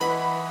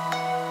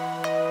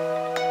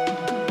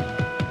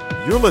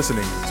You're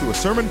listening to a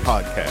sermon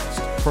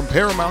podcast from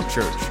Paramount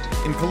Church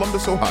in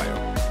Columbus,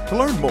 Ohio. To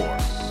learn more,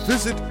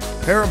 visit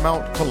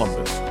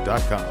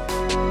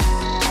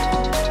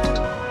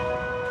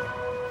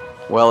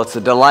ParamountColumbus.com. Well, it's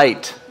a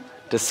delight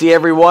to see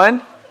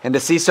everyone and to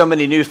see so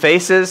many new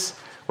faces.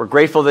 We're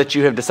grateful that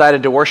you have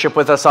decided to worship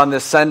with us on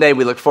this Sunday.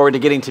 We look forward to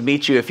getting to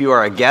meet you if you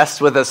are a guest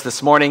with us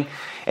this morning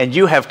and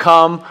you have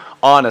come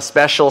on a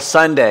special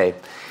Sunday.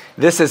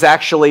 This is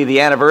actually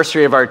the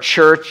anniversary of our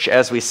church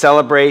as we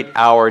celebrate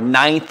our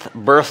 9th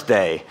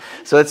birthday.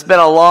 So it's been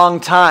a long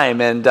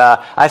time, and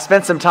I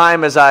spent some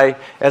time as I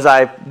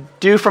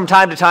do from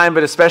time to time,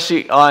 but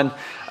especially on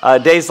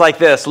days like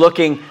this,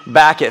 looking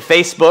back at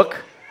Facebook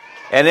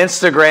and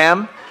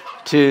Instagram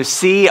to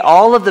see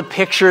all of the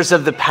pictures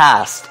of the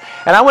past.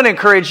 And I want to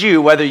encourage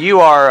you, whether you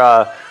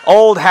are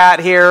old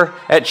hat here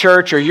at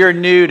church or you're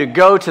new, to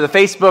go to the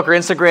Facebook or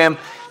Instagram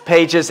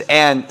pages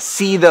and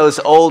see those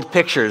old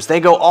pictures.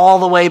 They go all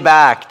the way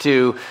back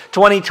to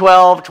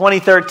 2012,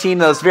 2013,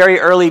 those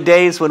very early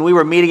days when we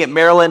were meeting at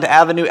Maryland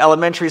Avenue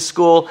Elementary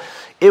School.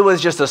 It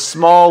was just a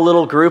small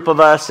little group of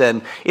us,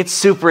 and it's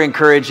super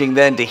encouraging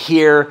then to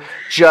hear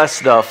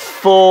just the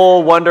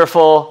full,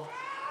 wonderful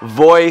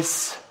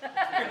voice.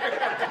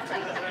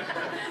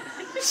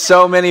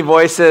 So many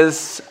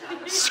voices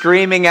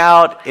screaming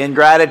out in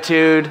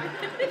gratitude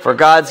for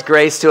God's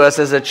grace to us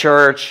as a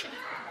church.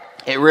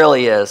 It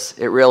really is.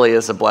 It really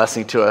is a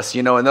blessing to us.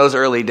 You know, in those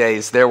early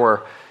days, there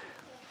were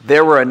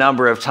a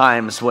number of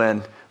times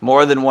when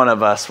more than one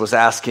of us was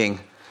asking,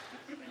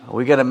 are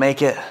we going to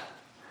make it? Are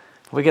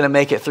we going to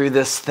make it through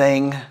this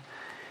thing?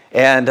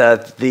 And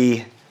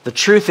the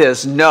truth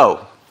is,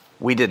 no,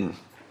 we didn't.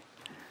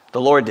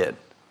 The Lord did.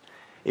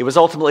 It was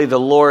ultimately the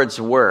Lord's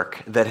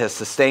work that has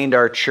sustained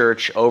our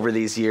church over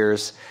these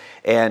years,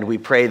 and we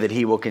pray that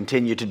He will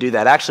continue to do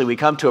that. Actually, we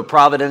come to a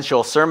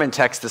providential sermon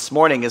text this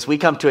morning as we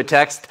come to a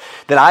text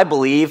that I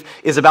believe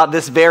is about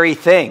this very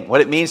thing, what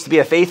it means to be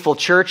a faithful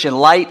church in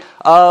light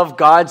of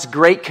God's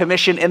great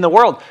commission in the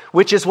world,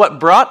 which is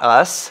what brought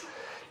us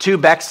to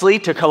Bexley,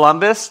 to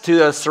Columbus, to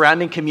the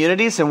surrounding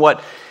communities, and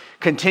what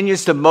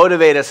continues to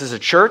motivate us as a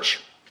church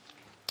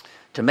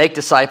to make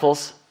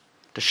disciples,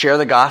 to share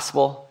the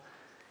gospel,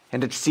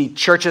 and to see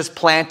churches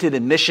planted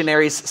and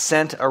missionaries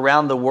sent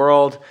around the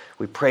world.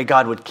 We pray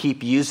God would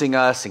keep using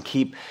us and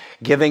keep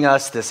giving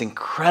us this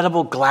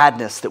incredible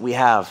gladness that we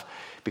have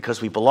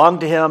because we belong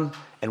to Him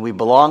and we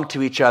belong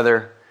to each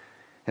other.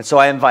 And so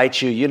I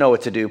invite you, you know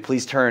what to do.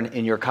 Please turn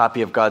in your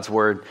copy of God's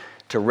Word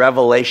to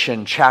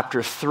Revelation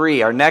chapter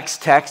 3. Our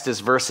next text is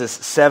verses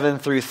 7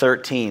 through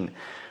 13.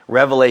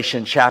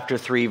 Revelation chapter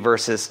 3,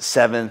 verses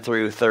 7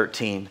 through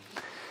 13.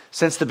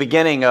 Since the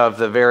beginning of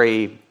the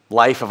very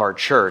life of our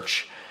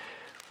church,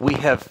 we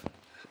have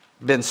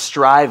been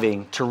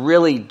striving to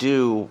really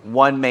do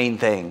one main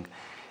thing,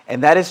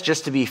 and that is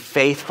just to be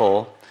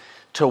faithful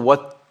to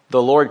what the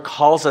Lord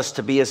calls us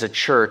to be as a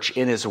church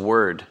in His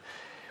Word.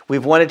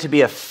 We've wanted to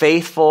be a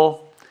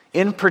faithful,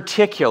 in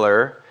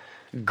particular,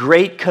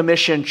 Great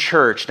Commission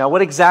church. Now,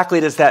 what exactly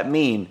does that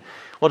mean?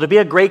 Well, to be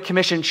a Great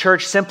Commission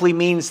church simply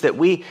means that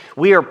we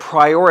are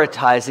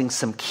prioritizing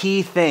some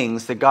key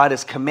things that God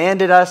has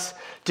commanded us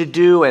to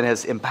do and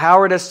has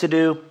empowered us to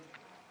do.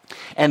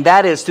 And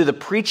that is through the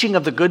preaching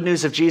of the good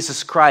news of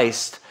Jesus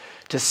Christ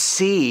to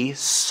see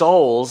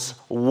souls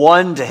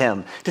won to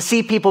Him, to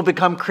see people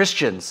become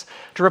Christians,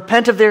 to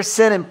repent of their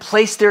sin and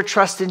place their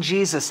trust in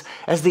Jesus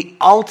as the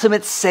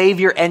ultimate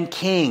Savior and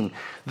King,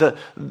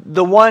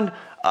 the one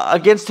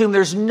against whom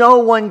there's no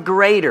one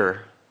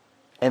greater,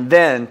 and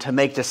then to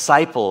make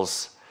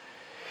disciples.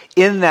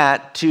 In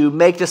that, to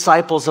make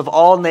disciples of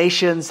all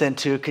nations and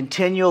to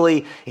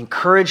continually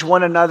encourage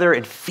one another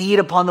and feed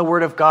upon the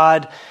Word of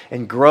God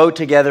and grow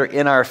together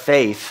in our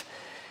faith.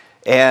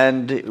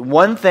 And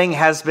one thing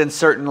has been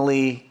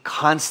certainly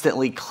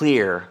constantly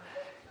clear,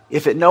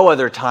 if at no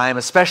other time,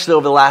 especially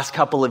over the last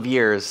couple of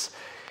years,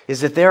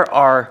 is that there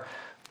are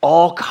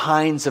all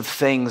kinds of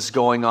things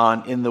going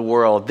on in the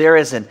world. There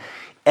is an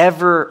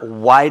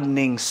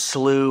ever-widening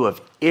slew of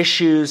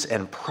issues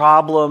and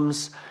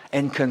problems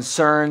and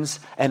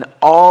concerns, and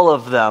all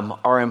of them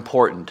are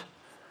important.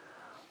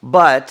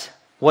 But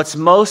what's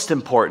most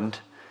important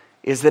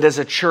is that as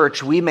a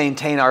church, we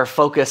maintain our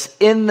focus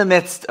in the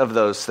midst of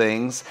those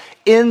things,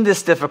 in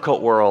this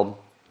difficult world,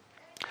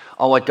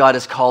 on what God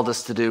has called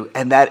us to do,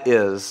 and that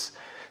is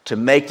to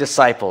make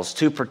disciples,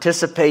 to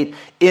participate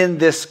in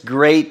this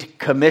great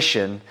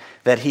commission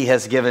that He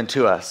has given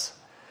to us.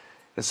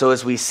 And so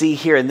as we see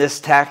here in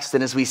this text,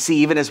 and as we see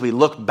even as we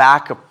look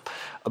back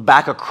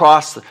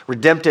across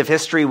redemptive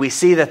history, we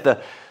see that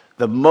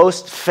the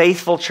most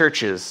faithful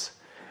churches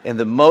and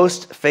the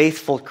most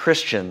faithful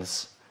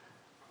Christians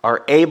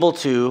are able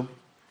to,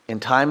 in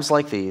times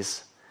like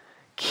these,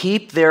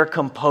 keep their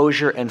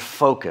composure and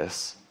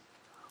focus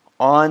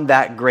on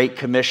that great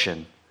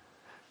commission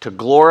to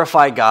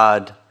glorify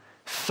God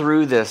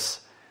through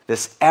this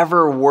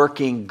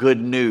ever-working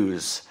good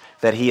news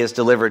that He has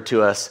delivered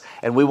to us.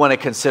 And we want to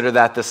consider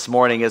that this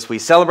morning as we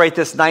celebrate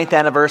this 9th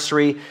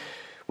anniversary.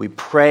 We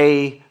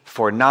pray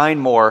for 9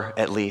 more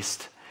at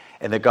least.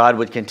 and that God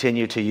would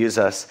continue to use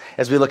us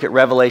as we look at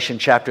Revelation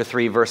chapter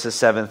 3, verses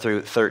 7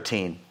 through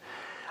 13.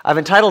 I've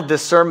entitled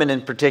this sermon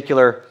in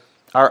particular,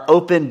 Our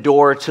Open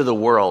Door to the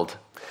World,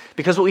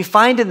 because what we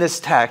find in this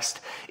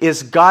text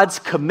is God's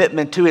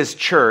commitment to his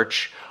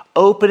church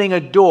opening a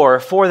door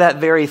for that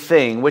very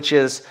thing, which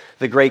is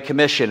the Great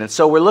Commission. And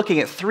so we're looking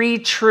at three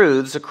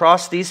truths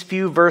across these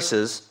few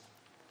verses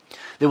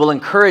that will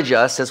encourage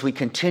us as we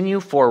continue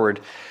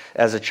forward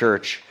as a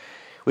church.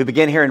 We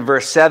begin here in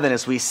verse 7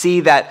 as we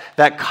see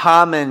that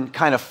common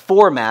kind of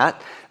format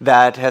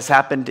that has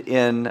happened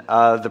in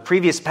the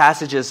previous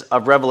passages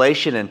of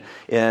Revelation and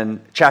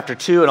in chapter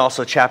 2 and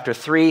also chapter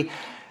 3,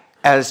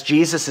 as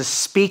Jesus is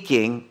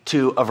speaking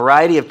to a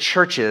variety of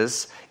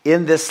churches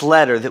in this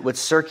letter that would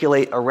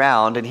circulate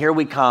around. And here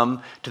we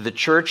come to the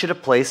church at a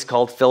place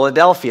called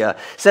Philadelphia.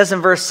 It says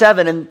in verse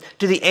 7, "And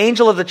to the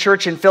angel of the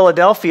church in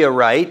Philadelphia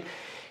write,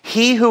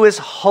 He who is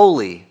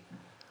holy,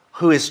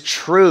 who is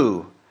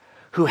true,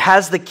 who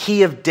has the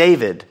key of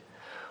David,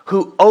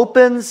 who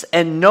opens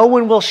and no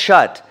one will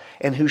shut,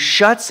 and who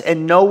shuts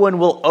and no one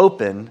will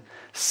open,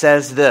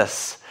 says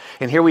this."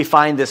 And here we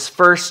find this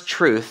first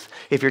truth.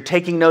 If you're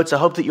taking notes, I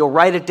hope that you'll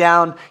write it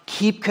down,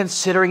 keep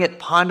considering it,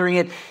 pondering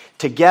it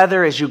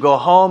together as you go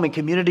home in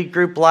community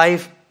group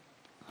life.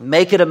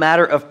 Make it a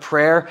matter of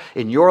prayer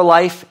in your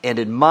life and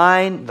in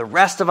mine, the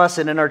rest of us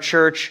and in our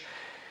church.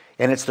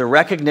 And it's the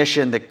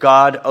recognition that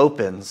God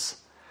opens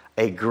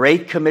a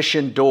Great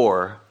Commission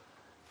door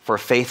for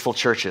faithful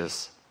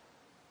churches.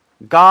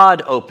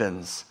 God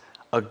opens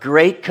a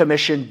Great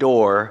Commission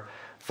door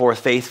for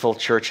faithful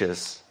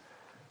churches.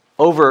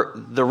 Over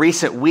the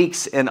recent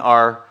weeks in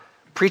our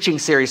preaching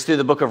series through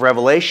the book of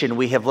Revelation,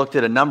 we have looked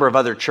at a number of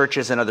other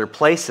churches and other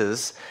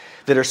places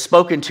that are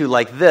spoken to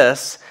like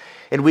this,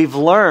 and we've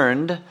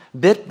learned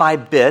bit by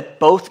bit,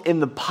 both in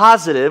the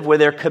positive where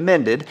they're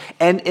commended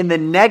and in the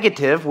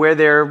negative where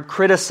they're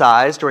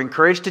criticized or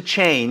encouraged to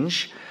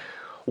change,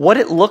 what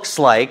it looks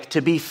like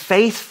to be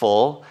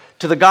faithful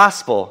to the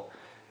gospel.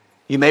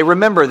 You may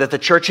remember that the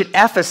church at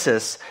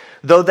Ephesus,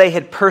 though they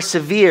had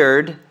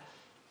persevered,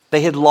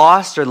 they had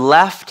lost or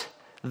left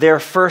their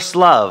first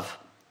love.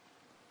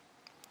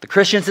 The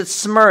Christians at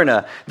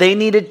Smyrna, they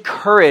needed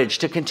courage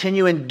to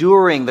continue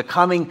enduring the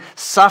coming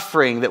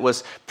suffering that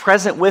was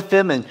present with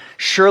them and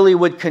surely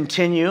would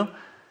continue.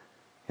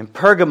 In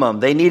Pergamum,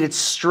 they needed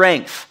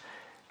strength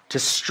to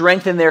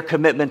strengthen their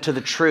commitment to the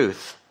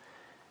truth.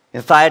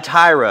 In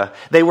Thyatira,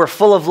 they were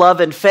full of love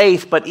and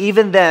faith, but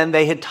even then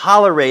they had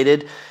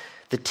tolerated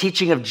the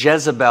teaching of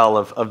Jezebel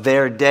of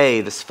their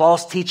day, this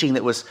false teaching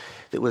that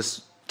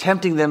was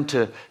tempting them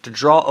to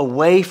draw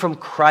away from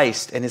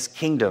Christ and his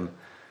kingdom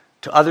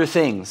to other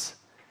things.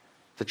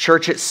 The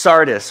church at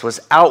Sardis was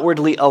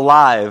outwardly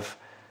alive,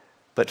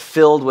 but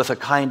filled with a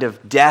kind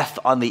of death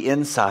on the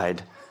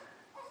inside.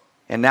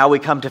 And now we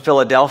come to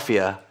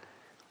Philadelphia,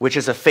 which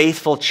is a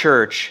faithful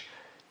church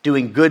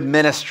doing good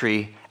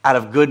ministry out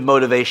of good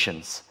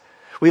motivations.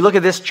 We look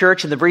at this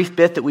church in the brief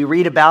bit that we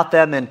read about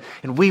them, and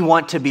we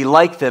want to be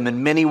like them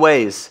in many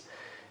ways.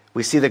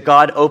 We see that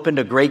God opened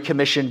a Great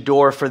Commission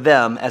door for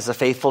them as a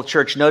faithful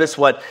church. Notice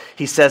what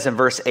he says in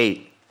verse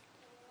 8.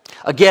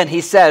 Again,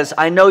 he says,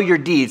 "I know your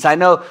deeds. I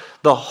know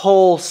the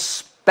whole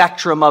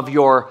spectrum of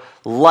your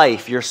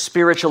life, your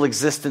spiritual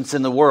existence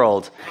in the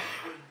world.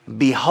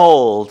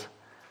 Behold,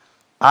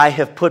 I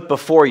have put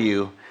before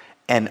you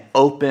an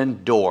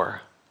open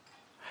door.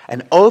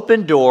 An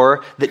open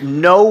door that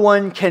no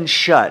one can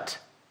shut.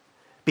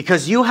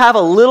 Because you have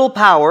a little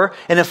power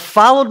and have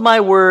followed my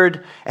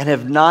word and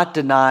have not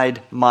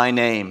denied my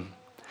name."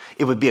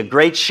 It would be a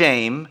great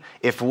shame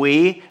if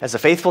we, as a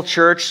faithful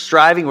church,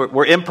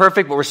 we're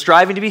imperfect, but we're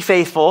striving to be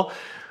faithful,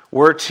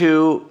 were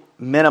to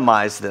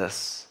minimize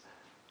this,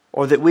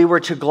 or that we were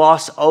to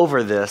gloss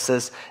over this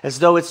as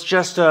though it's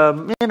just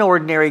an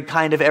ordinary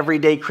kind of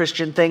everyday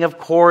Christian thing. Of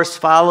course,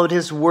 followed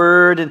his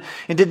word and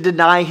didn't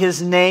deny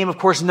his name. Of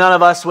course, none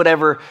of us would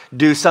ever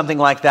do something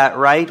like that,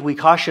 right? We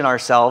caution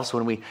ourselves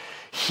when we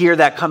hear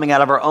that coming out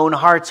of our own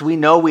hearts. We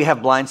know we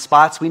have blind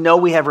spots. We know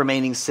we have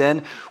remaining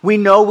sin. We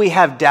know we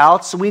have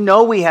doubts. We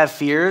know we have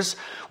fears.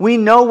 We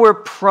know we're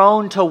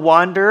prone to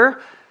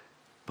wander,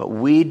 but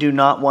we do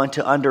not want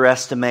to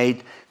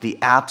underestimate the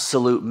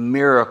absolute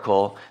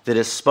miracle that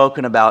is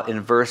spoken about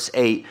in verse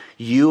 8.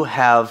 You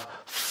have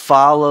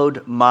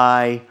followed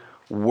my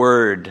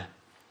word,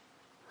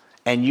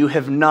 and you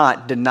have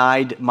not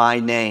denied my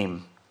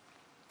name.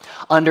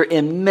 Under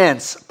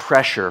immense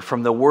pressure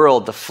from the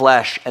world, the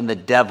flesh, and the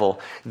devil,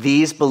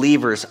 these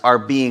believers are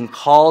being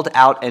called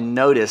out and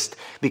noticed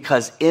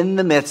because in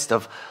the midst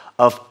of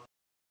other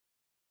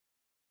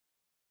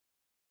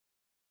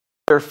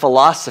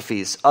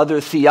philosophies,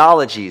 other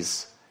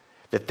theologies,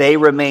 that they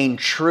remain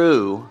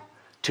true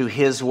to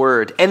his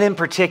word, and in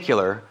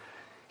particular,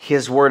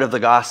 his word of the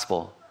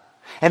gospel.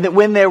 And that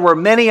when there were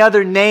many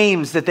other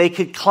names that they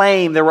could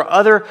claim, there were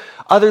other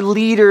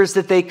leaders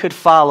that they could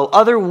follow,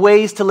 other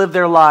ways to live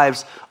their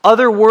lives,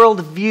 other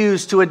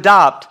worldviews to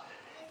adopt,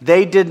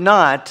 they did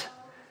not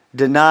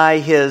deny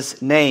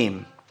his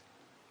name.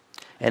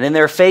 And in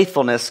their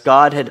faithfulness,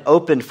 God had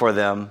opened for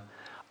them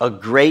a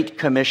Great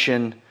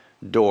Commission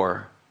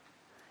door.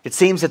 It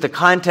seems that the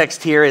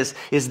context here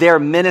is their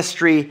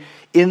ministry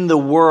in the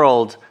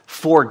world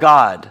for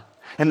God.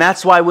 And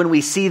that's why when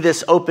we see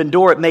this open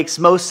door, it makes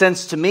most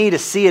sense to me to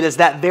see it as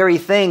that very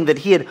thing, that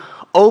he had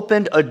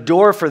opened a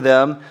door for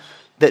them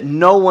that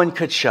no one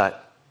could shut.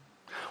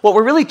 What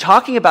we're really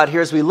talking about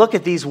here as we look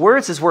at these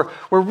words is we're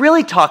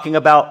really talking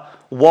about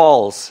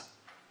walls.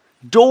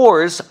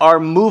 Doors are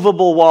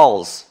movable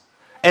walls,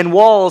 and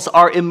walls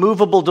are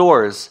immovable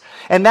doors.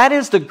 And that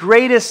is the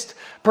greatest,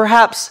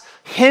 perhaps,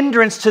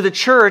 hindrance to the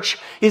church,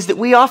 is that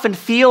we often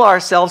feel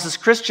ourselves as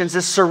Christians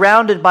as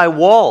surrounded by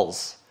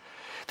walls.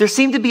 There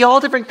seem to be all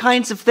different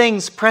kinds of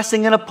things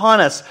pressing in upon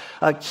us,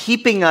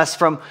 keeping us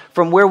from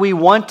where we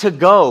want to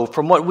go,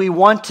 from what we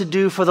want to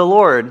do for the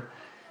Lord.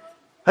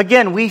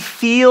 Again, we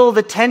feel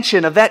the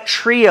tension of that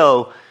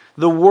trio,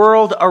 the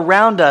world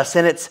around us,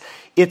 and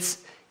its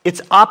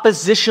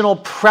oppositional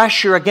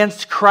pressure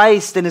against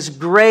Christ and His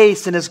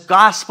grace and His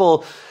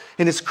gospel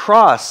and His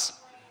cross.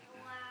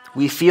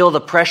 We feel the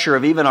pressure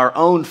of even our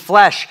own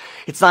flesh.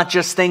 It's not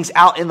just things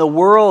out in the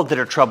world that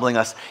are troubling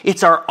us.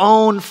 It's our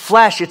own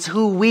flesh. It's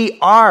who we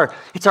are.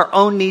 It's our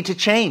own need to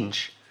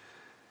change.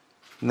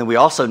 And then we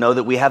also know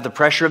that we have the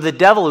pressure of the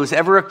devil, who's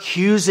ever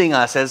accusing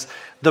us as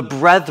the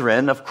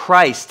brethren of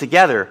Christ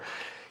together.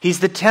 He's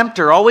the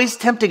tempter, always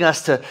tempting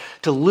us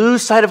to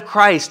lose sight of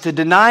Christ, to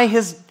deny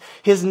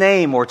His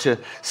name, or to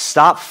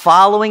stop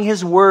following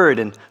His word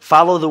and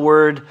follow the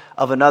word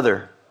of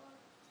another.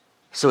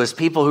 So as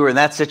people who are in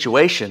that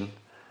situation,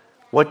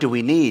 what do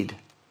we need?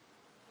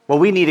 Well,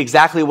 we need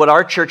exactly what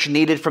our church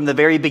needed from the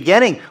very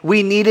beginning.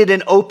 We needed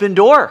an open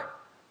door.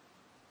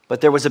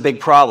 But there was a big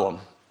problem.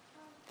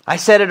 I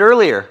said it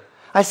earlier.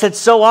 I said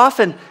so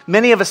often,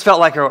 many of us felt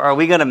like, are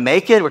we going to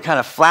make it? We're kind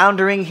of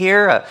floundering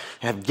here.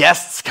 Have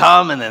guests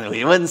come and then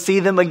we wouldn't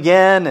see them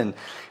again. And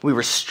we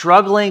were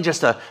struggling,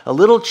 just a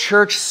little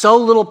church, so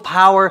little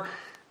power,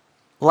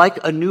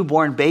 like a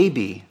newborn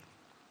baby.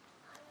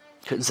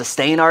 Couldn't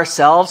sustain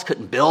ourselves,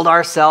 couldn't build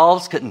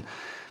ourselves, couldn't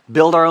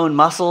build our own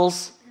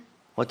muscles.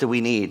 What do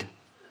we need?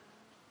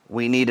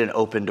 We need an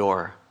open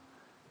door.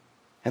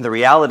 And the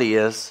reality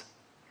is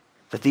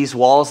that these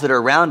walls that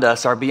are around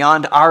us are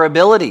beyond our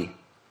ability.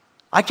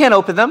 I can't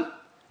open them.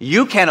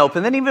 You can't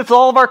open them. Even with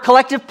all of our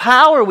collective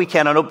power, we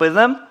cannot open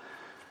them.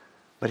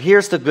 But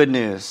here's the good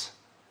news.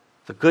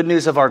 The good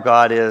news of our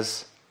God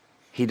is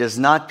He does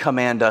not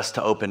command us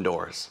to open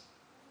doors.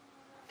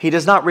 He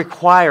does not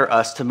require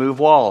us to move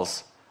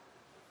walls.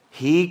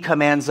 He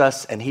commands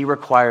us and He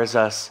requires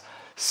us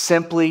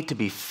simply to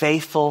be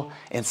faithful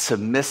and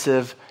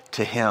submissive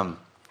to Him.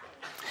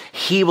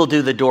 He will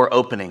do the door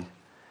opening,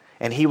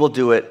 and He will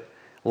do it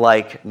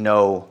like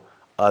no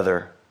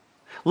other.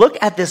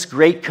 Look at this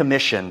Great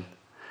Commission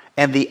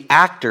and the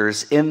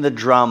actors in the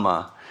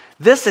drama.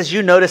 This, as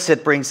you notice,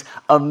 it brings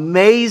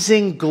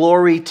amazing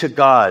glory to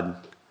God.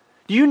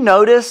 Do you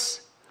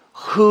notice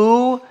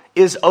who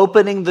is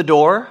opening the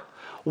door?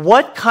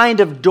 What kind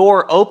of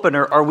door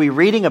opener are we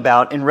reading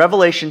about in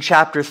Revelation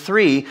chapter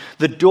 3?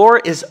 The door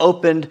is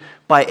opened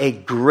by a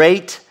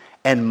great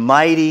and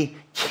mighty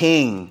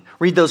King.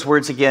 Read those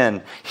words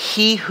again.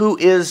 He who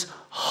is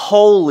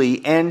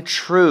holy and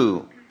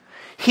true.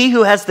 He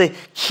who has the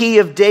key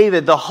of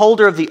David, the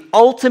holder of the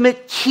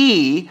ultimate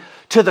key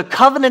to the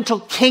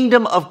covenantal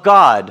kingdom of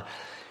God.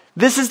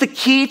 This is the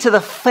key to the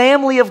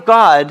family of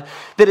God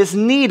that is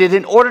needed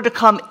in order to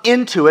come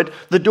into it.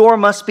 The door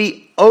must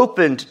be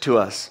opened to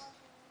us.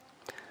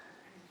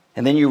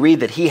 And then you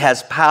read that He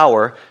has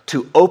power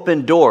to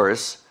open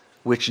doors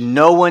which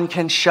no one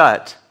can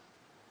shut,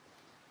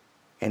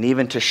 and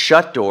even to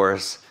shut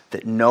doors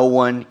that no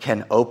one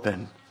can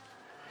open.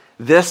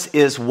 This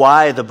is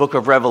why the book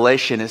of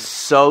Revelation is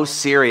so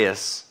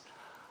serious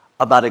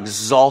about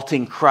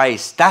exalting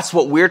Christ. That's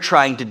what we're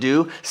trying to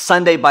do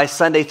Sunday by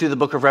Sunday through the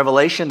book of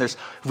Revelation.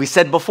 We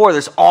said before,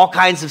 there's all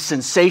kinds of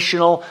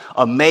sensational,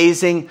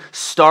 amazing,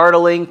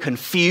 startling,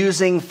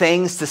 confusing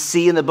things to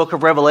see in the book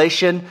of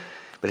Revelation.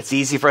 But it's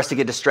easy for us to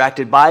get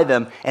distracted by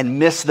them and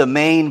miss the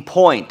main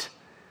point.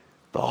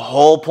 The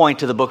whole point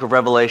to the book of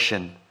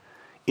Revelation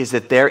is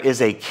that there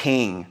is a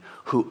King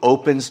who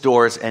opens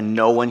doors and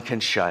no one can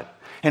shut,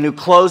 and who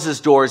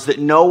closes doors that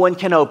no one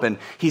can open.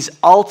 He's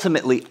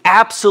ultimately,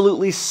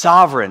 absolutely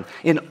sovereign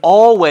in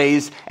all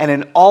ways and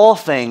in all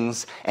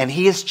things, and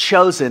He has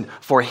chosen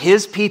for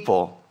His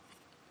people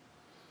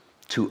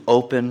to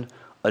open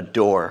a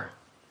door.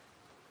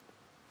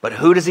 But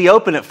who does He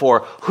open it for?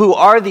 Who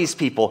are these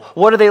people?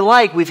 What are they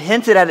like? We've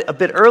hinted at it a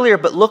bit earlier,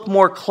 but look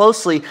more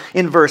closely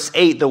in verse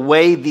 8, the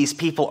way these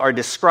people are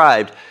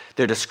described.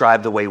 They're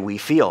described the way we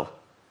feel,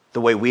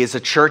 the way we as a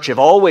church have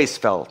always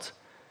felt.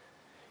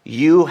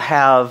 You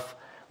have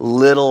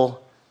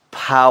little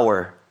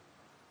power.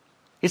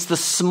 It's the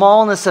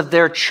smallness of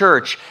their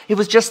church. It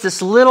was just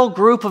this little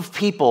group of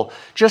people,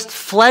 just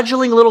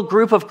fledgling little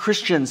group of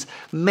Christians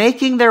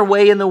making their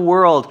way in the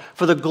world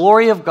for the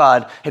glory of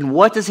God. And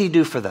what does He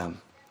do for them?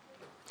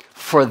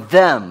 For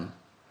them,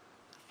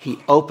 He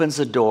opens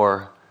a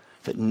door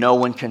that no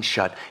one can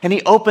shut. And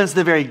he opens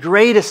the very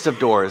greatest of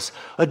doors,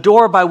 a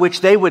door by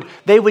which they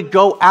would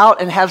go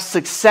out and have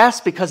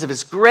success because of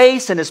his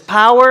grace and his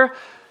power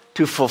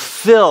to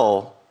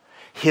fulfill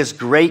his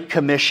great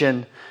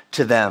commission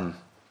to them.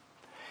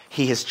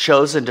 He has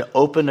chosen to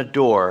open a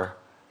door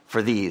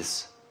for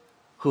these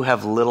who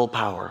have little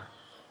power.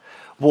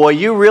 Boy,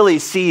 you really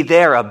see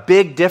there a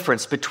big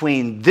difference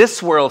between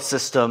this world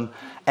system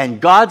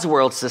and God's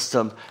world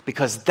system,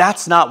 because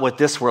that's not what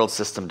this world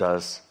system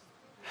does.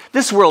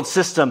 This world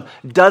system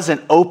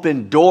doesn't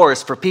open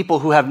doors for people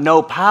who have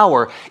no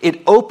power.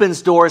 It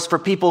opens doors for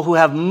people who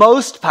have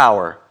most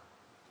power.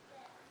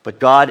 But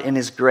God, in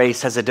his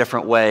grace, has a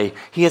different way.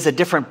 He has a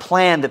different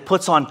plan that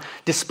puts on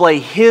display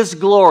his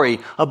glory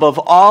above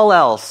all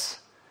else,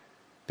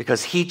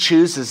 because he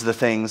chooses the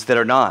things that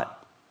are not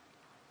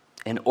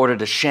in order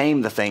to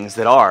shame the things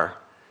that are.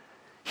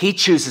 He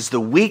chooses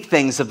the weak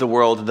things of the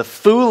world and the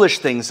foolish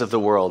things of the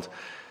world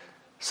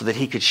so that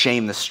he could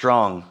shame the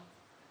strong.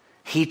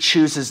 He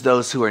chooses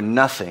those who are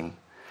nothing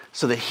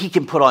so that he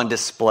can put on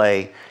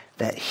display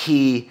that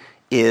he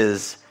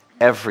is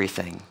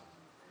everything.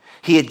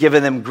 He had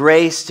given them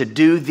grace to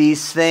do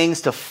these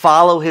things, to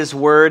follow his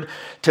word,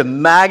 to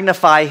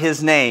magnify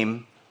his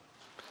name.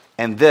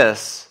 And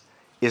this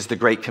is the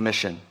Great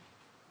Commission.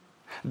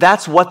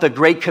 That's what the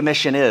Great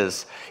Commission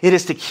is. It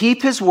is to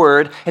keep his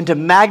word and to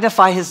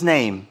magnify his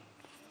name.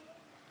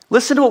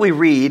 Listen to what we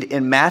read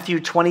in Matthew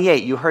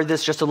 28. You heard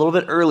this just a little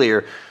bit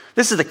earlier.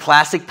 This is a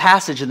classic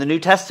passage in the New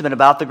Testament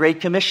about the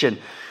Great Commission,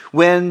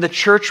 when the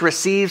church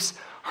receives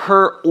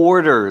her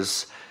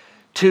orders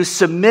to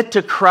submit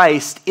to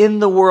Christ in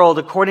the world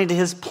according to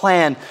his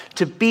plan,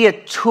 to be a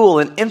tool,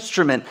 an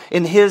instrument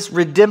in his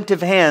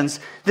redemptive hands.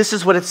 This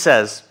is what it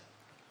says.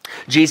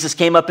 Jesus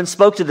came up and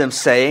spoke to them,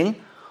 saying,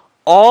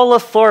 "All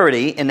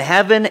authority in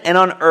heaven and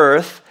on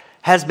earth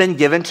has been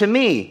given to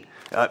me."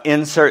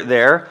 Insert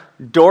there,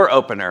 door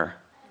opener,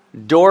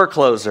 door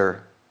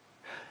closer.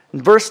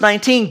 Verse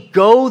 19,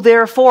 "Go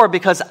therefore,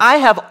 because I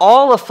have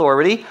all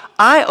authority.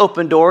 I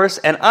open doors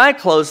and I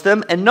close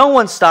them, and no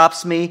one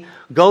stops me.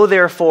 Go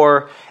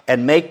therefore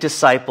and make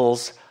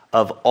disciples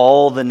of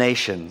all the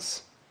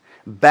nations,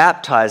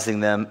 baptizing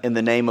them in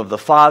the name of the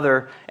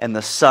Father and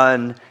the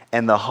Son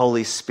and the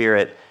Holy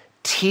Spirit,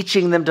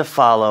 teaching them to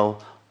follow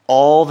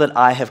all that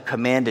I have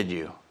commanded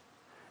you.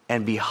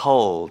 And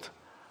behold,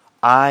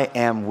 I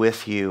am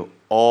with you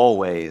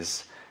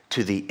always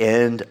to the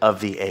end of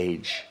the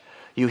age."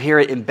 You hear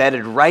it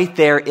embedded right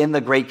there in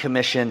the Great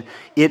Commission.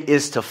 It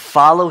is to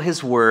follow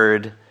his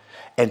word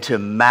and to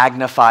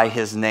magnify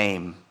his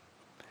name.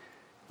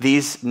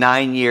 These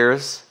 9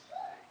 years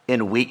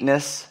in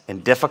weakness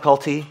and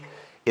difficulty,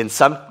 in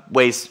some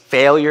ways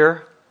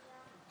failure,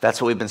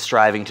 that's what we've been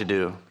striving to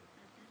do.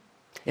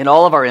 In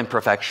all of our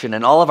imperfection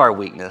and all of our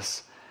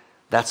weakness,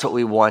 that's what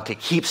we want to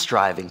keep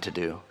striving to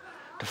do,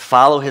 to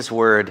follow his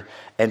word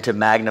and to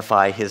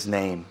magnify his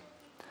name.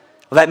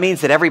 Well, that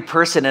means that every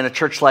person in a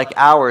church like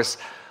ours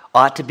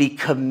ought to be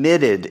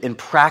committed in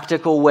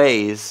practical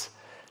ways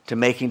to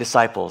making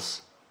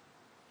disciples.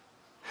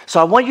 So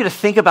I want you to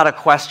think about a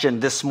question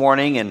this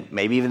morning and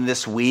maybe even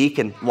this week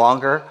and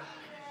longer.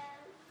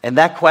 And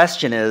that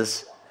question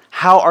is,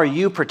 how are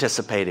you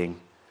participating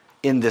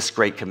in this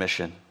Great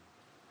Commission?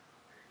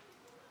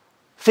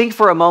 Think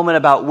for a moment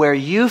about where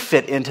you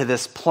fit into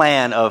this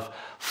plan of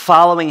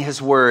following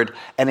his word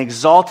and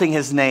exalting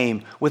his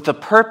name with the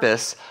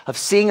purpose of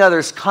seeing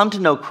others come to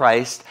know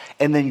Christ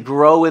and then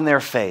grow in their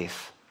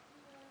faith.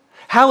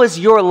 How is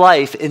your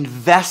life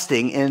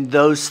investing in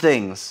those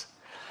things?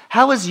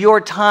 How is your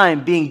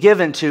time being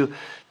given to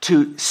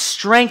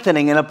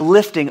strengthening and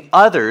uplifting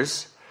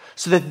others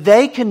so that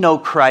they can know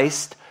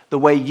Christ the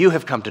way you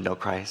have come to know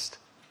Christ?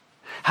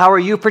 How are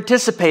you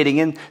participating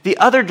in the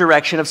other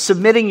direction of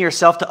submitting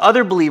yourself to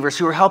other believers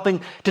who are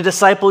helping to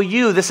disciple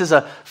you? This is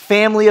a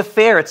family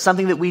affair. It's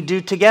something that we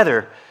do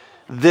together.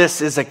 This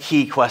is a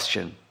key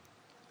question,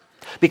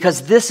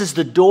 because this is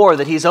the door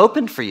that he's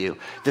opened for you.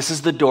 This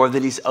is the door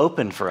that he's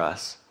opened for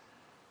us.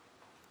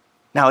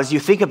 Now, as you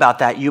think about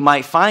that, you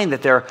might find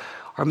that there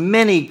are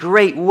many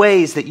great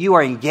ways that you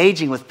are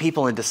engaging with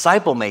people in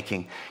disciple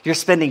making. You're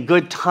spending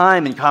good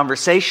time in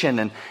conversation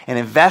and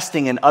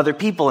investing in other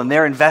people, and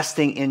they're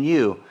investing in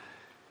you.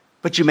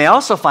 But you may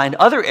also find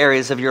other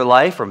areas of your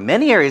life, or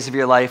many areas of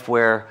your life,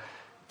 where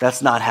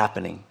that's not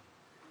happening.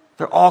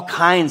 There are all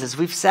kinds, as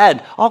we've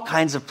said, all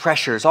kinds of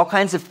pressures, all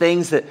kinds of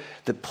things that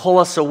pull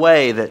us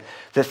away, that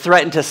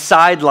threaten to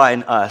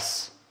sideline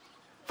us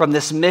from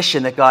this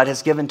mission that God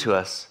has given to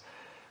us.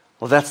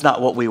 Well, that's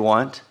not what we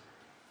want.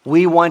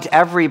 We want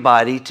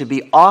everybody to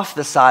be off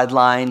the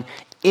sideline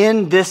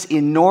in this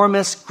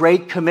enormous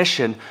Great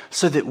Commission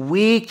so that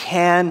we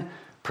can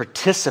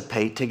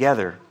participate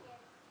together.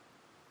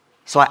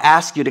 So I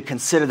ask you to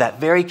consider that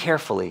very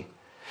carefully.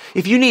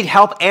 If you need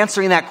help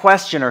answering that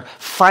question or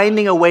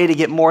finding a way to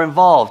get more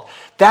involved,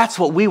 that's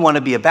what we want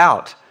to be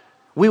about.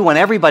 We want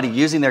everybody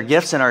using their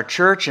gifts in our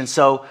church, and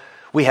so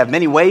We have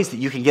many ways that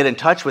you can get in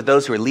touch with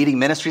those who are leading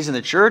ministries in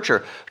the church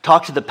or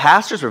talk to the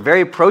pastors. We're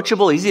very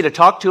approachable, easy to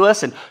talk to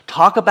us and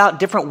talk about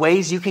different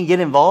ways you can get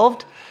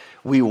involved.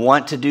 We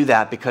want to do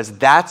that because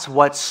that's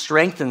what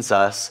strengthens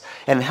us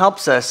and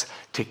helps us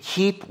to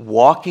keep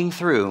walking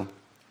through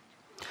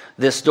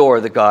this door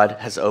that God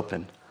has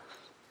opened.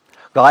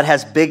 God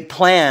has big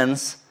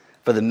plans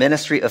for the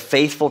ministry of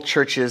faithful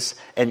churches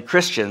and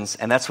Christians,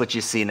 and that's what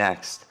you see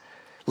next.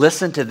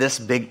 Listen to this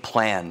big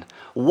plan.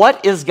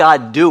 What is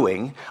God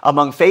doing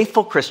among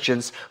faithful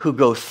Christians who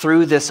go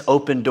through this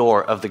open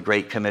door of the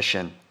Great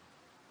Commission?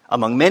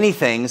 Among many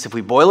things, if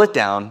we boil it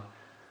down,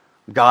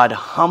 God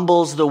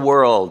humbles the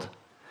world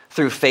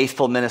through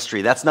faithful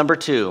ministry. That's number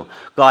 2.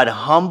 God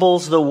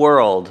humbles the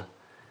world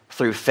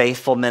through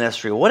faithful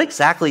ministry. What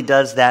exactly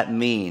does that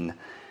mean?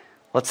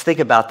 Let's think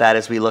about that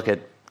as we look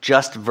at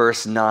just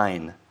verse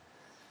 9.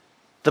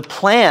 The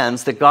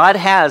plans that God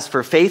has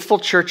for faithful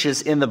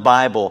churches in the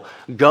Bible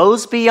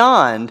goes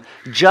beyond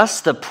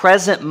just the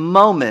present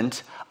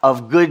moment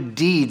of good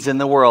deeds in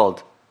the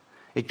world.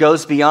 It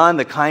goes beyond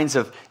the kinds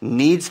of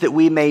needs that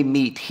we may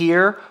meet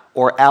here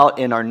or out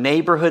in our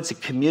neighborhoods,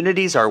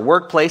 communities, our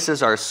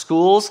workplaces, our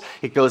schools.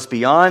 It goes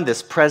beyond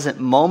this present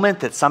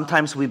moment that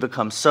sometimes we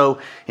become so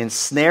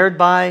ensnared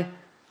by,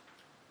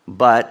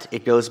 but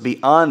it goes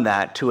beyond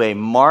that to a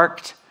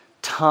marked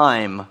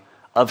time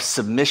of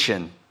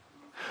submission.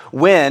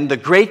 When the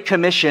Great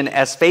Commission,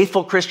 as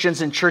faithful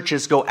Christians and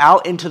churches go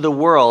out into the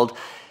world,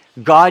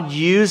 God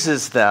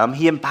uses them,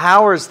 He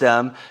empowers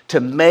them to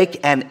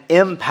make an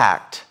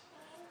impact.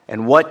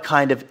 And what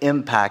kind of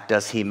impact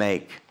does He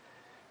make?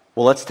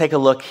 Well, let's take a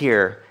look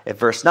here at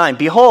verse 9.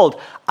 Behold,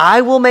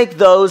 I will make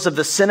those of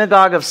the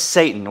synagogue of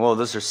Satan, well,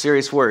 those are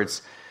serious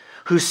words,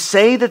 who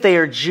say that they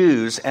are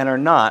Jews and are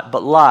not,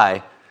 but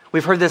lie.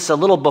 We've heard this a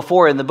little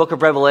before in the book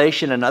of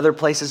Revelation and other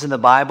places in the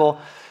Bible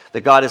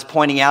that God is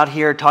pointing out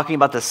here, talking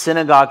about the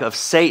synagogue of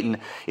Satan,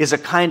 is a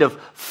kind of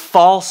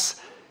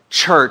false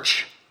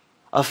church,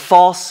 a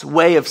false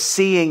way of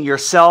seeing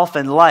yourself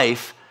and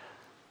life,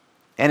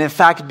 and in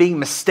fact being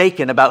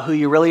mistaken about who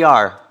you really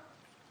are.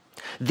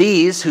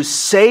 These who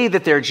say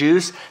that they're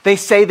Jews, they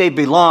say they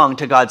belong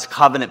to God's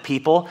covenant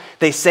people.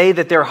 They say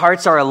that their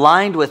hearts are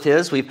aligned with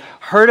His. We've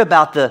heard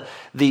about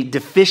the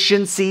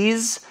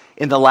deficiencies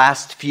in the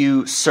last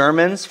few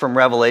sermons from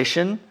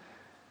Revelation,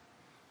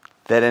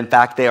 that in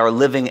fact they are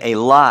living a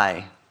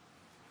lie.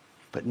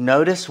 But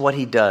notice what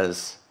He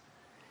does.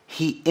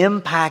 He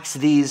impacts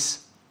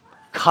these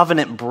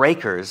covenant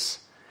breakers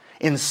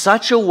in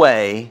such a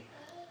way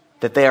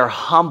that they are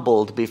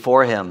humbled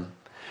before Him.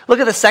 Look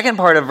at the second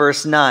part of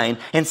verse 9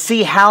 and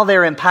see how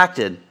they're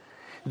impacted.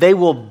 They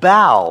will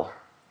bow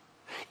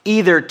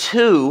either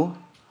to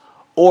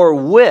or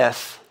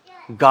with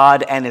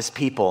God and His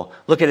people.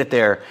 Look at it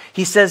there.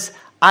 He says,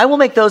 I will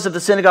make those of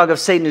the synagogue of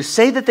Satan who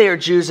say that they are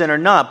Jews and are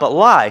not, but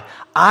lie.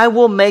 I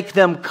will make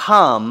them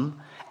come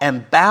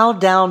and bow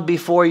down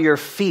before your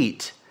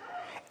feet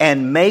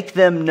and make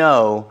them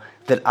know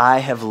that I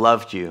have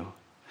loved you.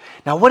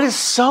 Now, what is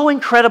so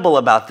incredible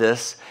about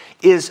this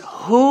is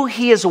who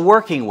He is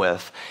working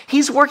with.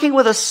 He's working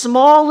with a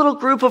small little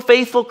group of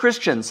faithful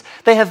Christians.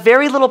 They have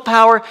very little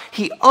power.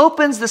 He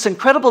opens this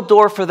incredible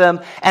door for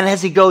them, and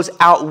as He goes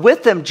out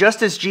with them,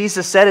 just as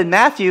Jesus said in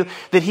Matthew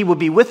that He would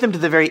be with them to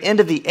the very end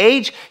of the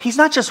age, He's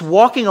not just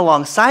walking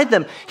alongside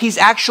them, He's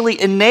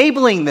actually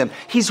enabling them.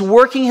 He's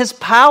working His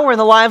power in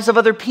the lives of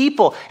other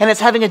people, and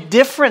it's having a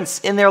difference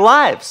in their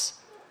lives.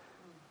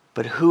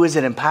 But who is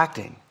it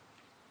impacting?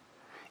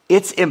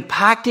 It's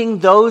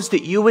impacting those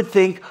that you would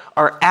think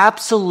are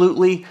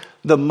absolutely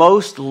the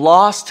most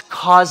lost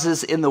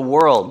causes in the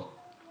world.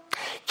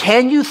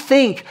 Can you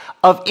think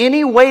of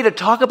any way to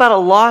talk about a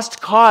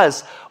lost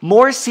cause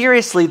more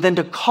seriously than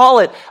to call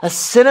it a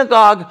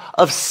synagogue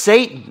of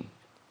Satan?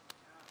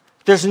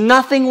 There's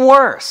nothing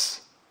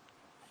worse.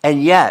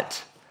 And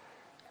yet,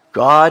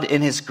 God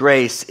in His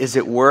grace is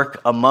at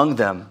work among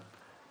them,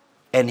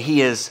 and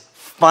He is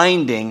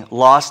finding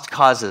lost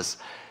causes.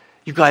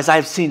 You guys,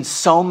 I've seen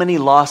so many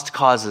lost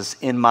causes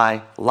in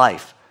my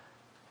life,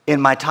 in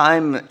my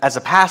time as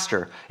a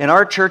pastor, in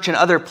our church and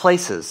other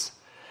places.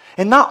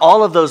 And not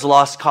all of those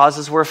lost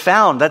causes were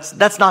found.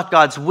 That's not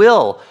God's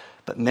will,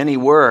 but many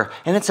were.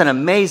 And it's an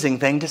amazing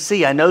thing to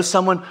see. I know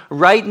someone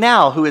right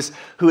now who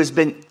has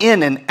been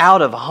in and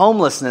out of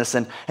homelessness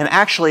and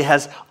actually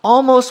has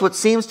almost what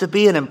seems to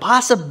be an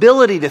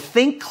impossibility to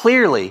think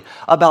clearly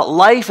about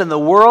life in the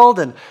world,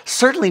 and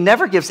certainly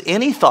never gives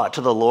any thought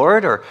to the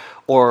Lord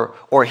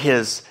or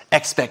His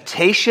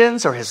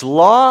expectations or His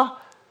law.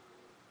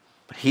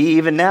 But he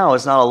even now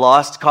is not a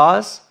lost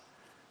cause.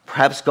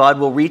 Perhaps God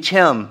will reach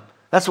him.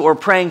 That's what we're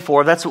praying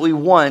for. That's what we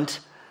want.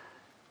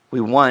 We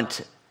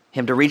want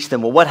Him to reach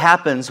them. Well, what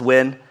happens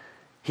when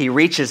He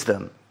reaches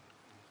them?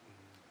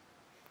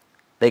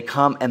 They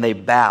come and they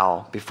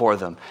bow before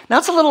them. Now,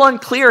 it's a little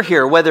unclear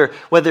here whether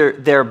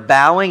they're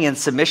bowing in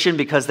submission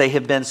because they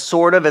have been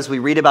sort of, as we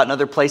read about in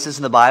other places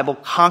in the Bible,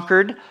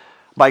 conquered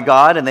by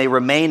God and they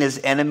remain His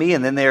enemy,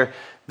 and then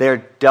they're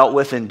dealt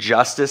with in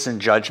justice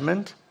and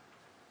judgment.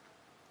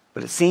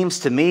 But it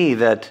seems to me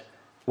that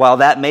While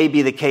that may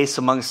be the case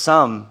among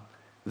some,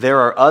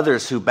 there are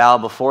others who bow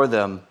before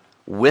them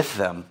with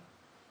them.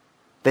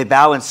 They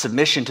bow in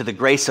submission to the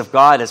grace of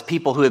God as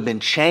people who have been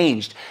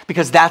changed,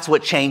 because that's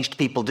what changed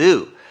people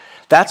do.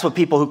 That's what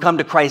people who come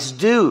to Christ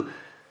do.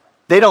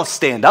 They don't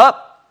stand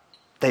up.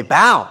 They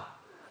bow.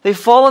 They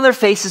fall on their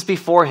faces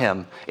before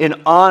him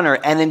in honor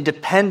and in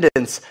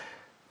dependence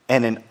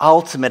and in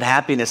ultimate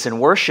happiness and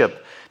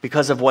worship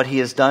because of what he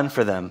has done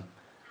for them.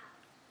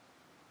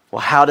 Well,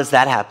 how does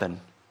that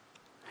happen?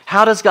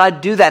 How does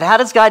God do that? How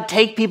does God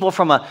take people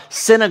from a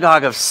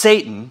synagogue of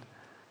Satan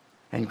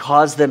and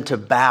cause them to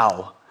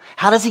bow?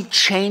 How does he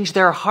change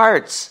their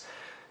hearts?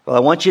 Well,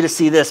 I want you to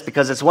see this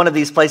because it's one of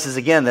these places,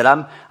 again, that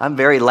I'm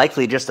very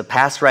likely just to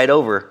pass right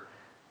over.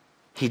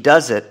 He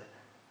does it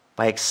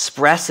by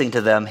expressing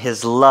to them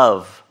his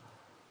love.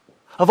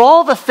 Of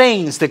all the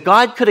things that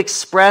God could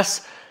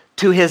express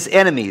to his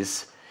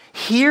enemies,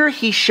 here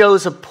he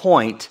shows a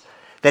point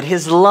that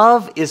his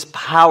love is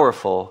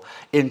powerful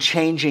in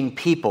changing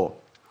people.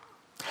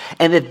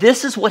 And that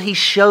this is what he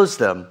shows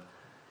them.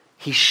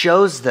 He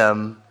shows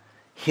them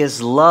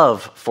his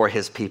love for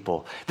his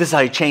people. This is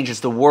how he changes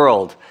the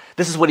world.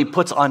 This is what he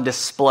puts on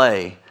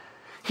display.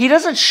 He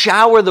doesn't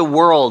shower the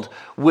world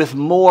with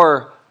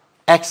more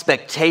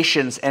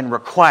expectations and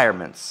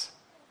requirements.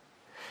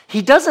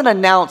 He doesn't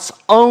announce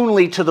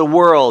only to the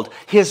world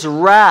his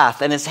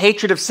wrath and his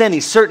hatred of sin. He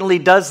certainly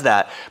does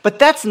that. But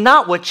that's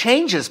not what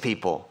changes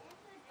people.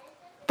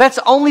 That's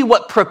only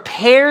what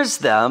prepares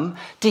them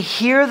to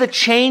hear the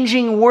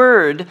changing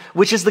word,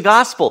 which is the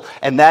gospel.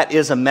 And that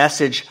is a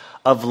message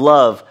of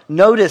love.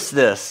 Notice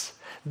this.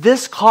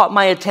 This caught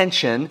my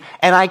attention,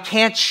 and I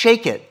can't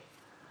shake it.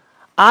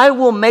 I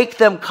will make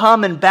them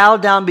come and bow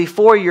down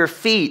before your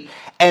feet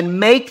and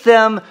make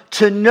them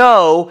to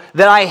know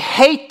that I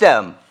hate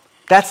them.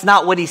 That's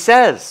not what he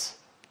says.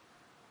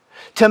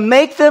 To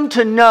make them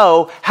to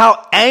know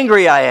how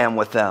angry I am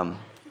with them.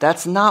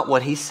 That's not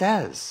what he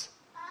says.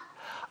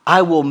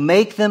 I will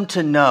make them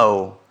to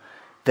know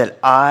that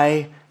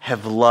I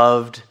have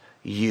loved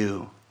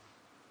you.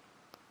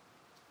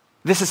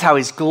 This is how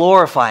he's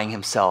glorifying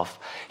himself.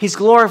 He's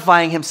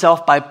glorifying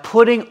himself by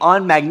putting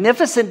on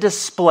magnificent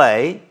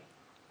display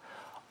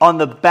on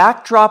the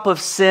backdrop of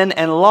sin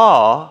and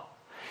law,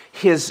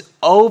 his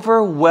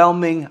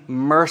overwhelming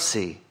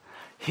mercy,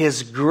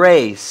 his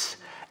grace,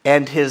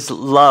 and his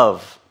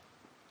love.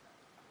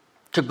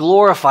 To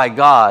glorify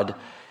God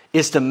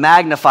is to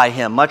magnify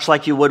him, much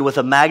like you would with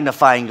a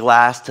magnifying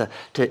glass,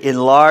 to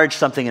enlarge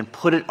something and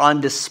put it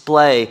on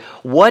display.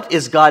 What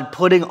is God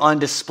putting on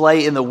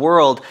display in the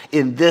world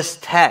in this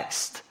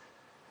text?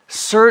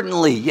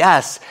 Certainly,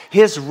 yes,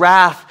 his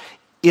wrath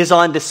is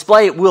on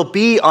display. It will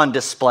be on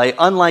display,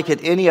 unlike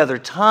at any other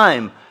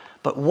time.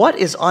 But what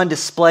is on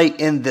display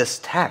in this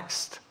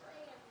text?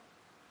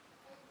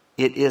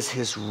 It is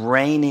his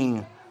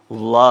reigning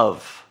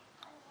love.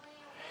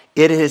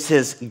 It is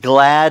his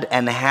glad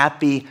and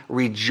happy,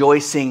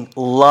 rejoicing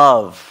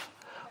love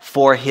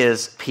for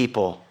his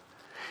people.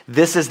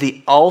 This is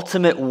the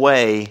ultimate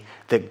way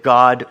that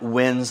God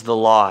wins the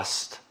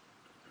lost,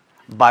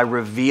 by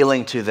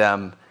revealing to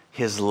them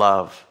his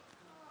love.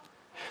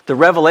 The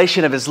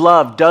revelation of his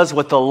love does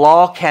what the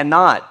law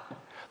cannot.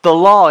 The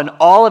law and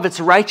all of its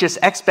righteous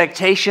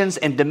expectations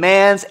and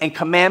demands and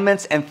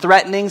commandments and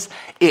threatenings,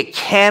 it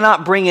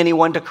cannot bring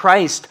anyone to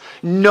Christ.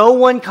 No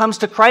one comes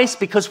to Christ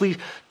because we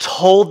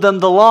told them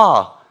the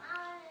law.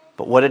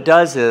 But what it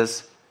does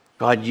is,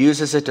 God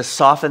uses it to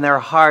soften their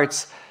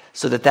hearts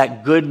so that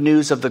that good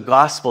news of the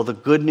gospel, the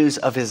good news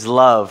of his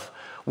love,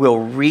 will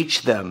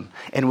reach them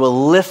and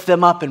will lift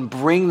them up and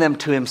bring them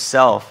to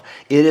himself.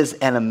 It is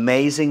an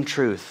amazing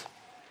truth.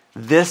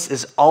 This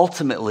is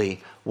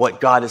ultimately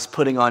what God is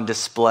putting on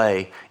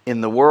display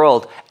in the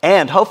world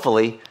and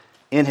hopefully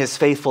in his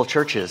faithful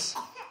churches.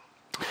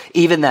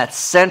 Even that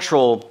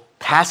central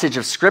passage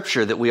of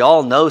Scripture that we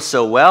all know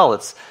so well,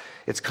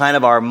 it's kind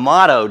of our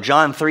motto,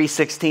 John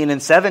 3:16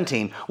 and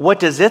 17. What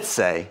does it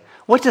say?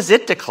 What does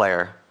it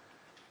declare?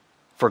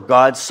 For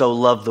God so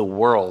loved the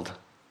world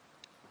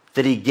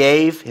that he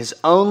gave his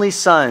only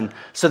Son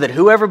so that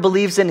whoever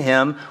believes in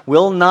him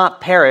will not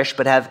perish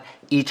but have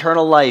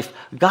eternal life.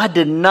 God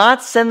did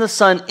not send the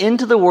Son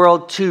into the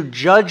world to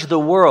judge the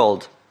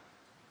world,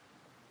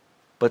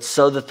 but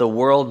so that the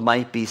world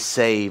might be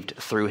saved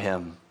through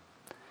him.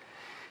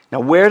 Now,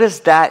 where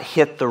does that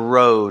hit the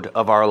road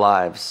of our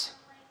lives?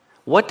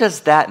 What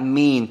does that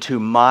mean to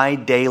my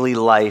daily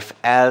life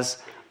as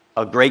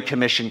a Great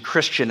Commission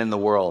Christian in the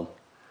world?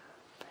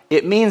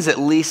 It means at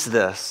least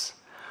this.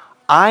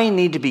 I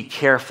need to be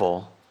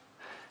careful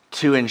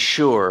to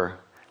ensure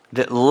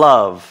that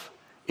love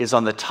is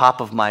on the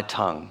top of my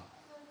tongue.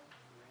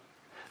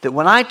 That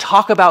when I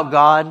talk about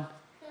God,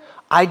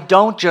 I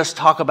don't just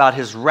talk about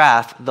his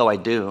wrath, though I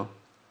do.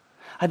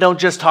 I don't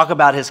just talk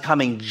about his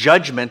coming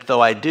judgment,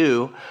 though I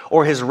do,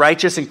 or his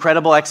righteous,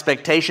 incredible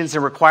expectations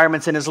and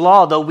requirements in his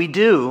law, though we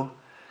do.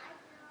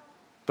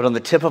 But on the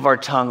tip of our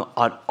tongue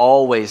ought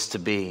always to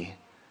be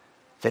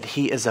that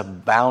he is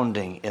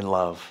abounding in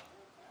love.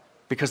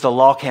 Because the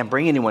law can't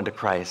bring anyone to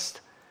Christ.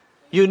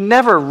 You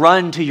never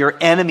run to your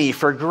enemy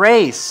for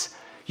grace.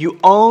 You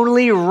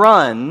only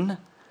run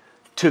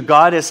to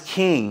God as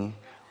King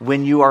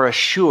when you are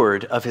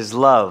assured of his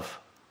love.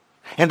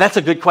 And that's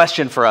a good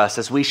question for us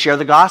as we share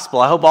the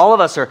gospel. I hope all of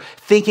us are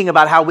thinking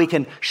about how we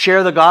can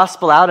share the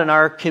gospel out in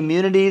our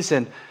communities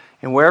and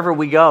wherever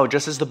we go,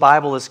 just as the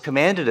Bible has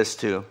commanded us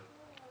to.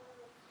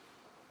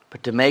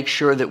 But to make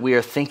sure that we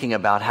are thinking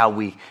about how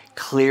we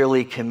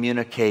clearly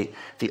communicate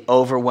the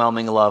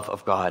overwhelming love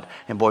of God.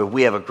 And boy,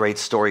 we have a great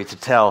story to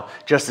tell,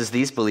 just as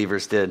these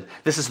believers did.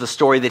 This is the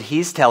story that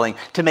he's telling,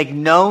 to make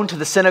known to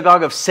the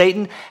synagogue of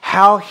Satan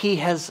how he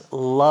has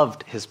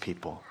loved his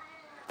people.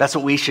 That's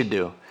what we should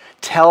do.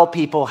 Tell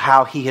people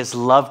how he has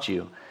loved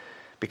you,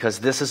 because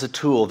this is a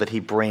tool that he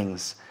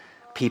brings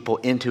people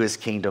into his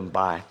kingdom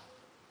by.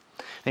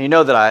 And you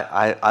know that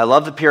I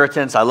love the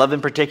Puritans. I love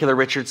in particular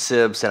Richard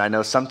Sibbes, and I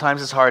know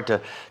sometimes it's hard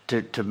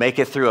to make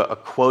it through a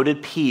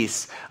quoted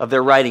piece of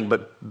their writing,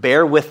 but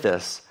bear with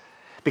this,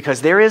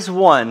 because there is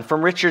one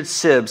from Richard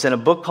Sibbes in a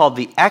book called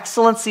The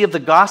Excellency of the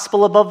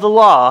Gospel Above the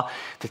Law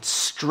that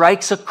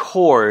strikes a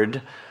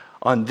chord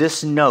on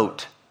this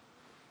note.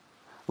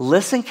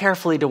 Listen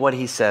carefully to what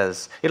he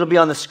says. It'll be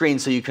on the screen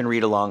so you can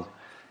read along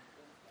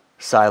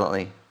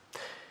silently.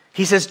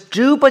 He says,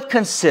 "Do but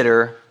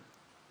consider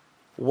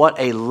what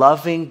a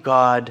loving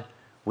God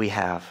we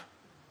have."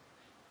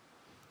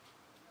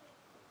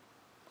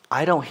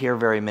 I don't hear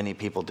very many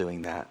people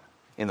doing that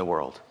in the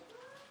world.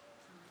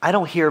 I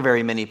don't hear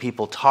very many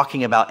people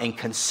talking about and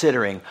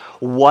considering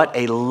what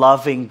a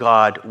loving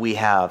God we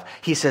have.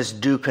 He says,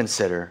 do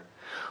consider.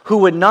 Who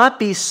would not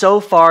be so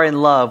far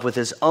in love with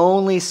his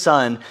only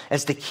Son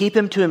as to keep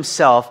him to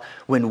himself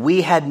when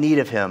we had need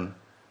of him?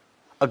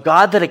 A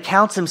God that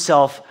accounts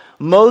himself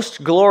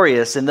most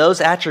glorious in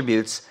those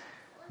attributes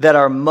that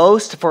are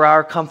most for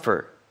our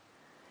comfort.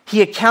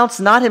 He accounts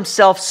not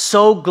himself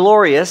so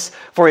glorious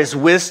for his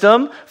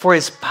wisdom, for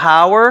his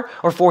power,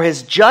 or for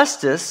his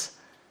justice,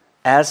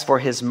 as for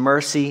his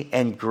mercy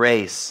and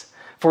grace,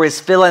 for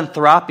his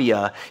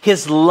philanthropia,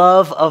 his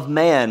love of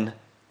man.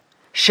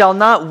 Shall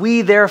not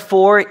we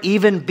therefore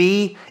even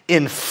be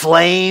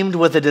inflamed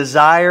with a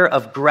desire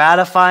of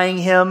gratifying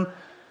him,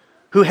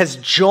 who has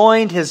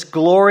joined his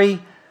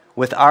glory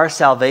with our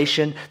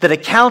salvation, that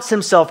accounts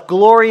himself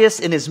glorious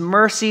in his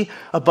mercy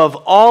above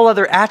all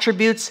other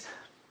attributes,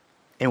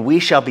 and we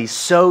shall be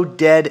so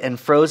dead and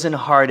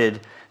frozen-hearted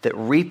that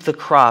reap the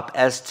crop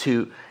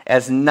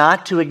as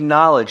not to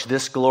acknowledge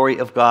this glory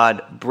of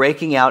God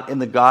breaking out in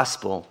the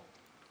gospel,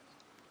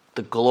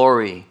 the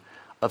glory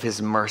of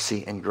his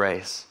mercy and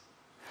grace.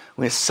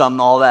 We sum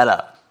all that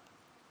up.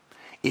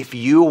 If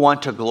you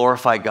want to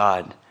glorify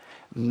God,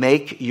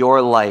 make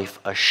your life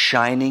a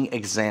shining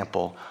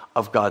example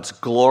of God's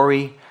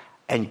glory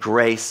and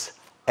grace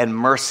and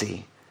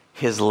mercy,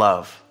 his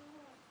love.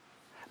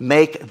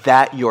 Make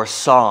that your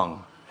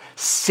song.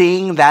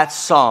 Sing that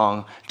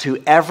song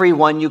to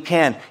everyone you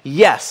can.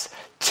 Yes,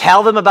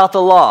 tell them about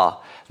the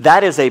law.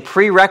 That is a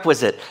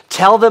prerequisite.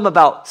 Tell them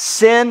about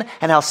sin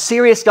and how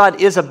serious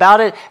God is about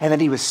it, and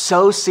that he was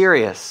so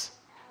serious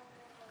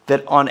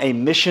that on a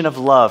mission of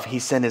love, he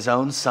sent his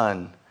own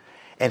Son,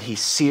 and he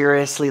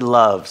seriously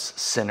loves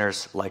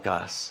sinners like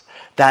us.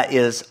 That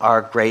is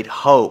our great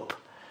hope.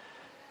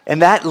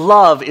 And that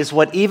love is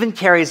what even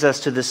carries us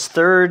to this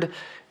third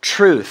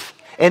truth.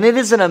 And it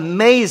is an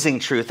amazing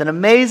truth, an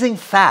amazing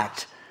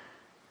fact.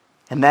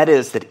 And that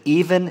is that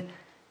even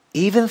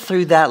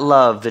through that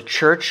love, the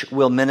church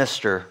will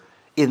minister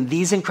in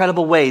these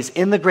incredible ways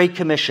in the Great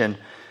Commission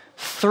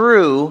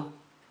through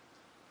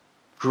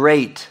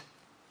great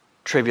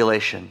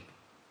tribulation.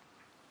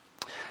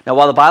 Now,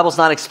 while the Bible's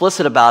not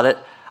explicit about it,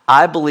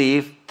 I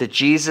believe that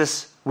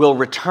Jesus will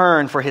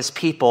return for his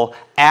people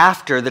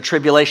after the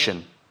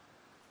tribulation.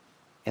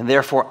 And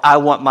therefore, I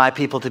want my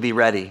people to be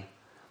ready.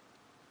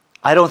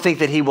 I don't think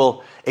that he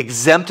will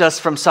exempt us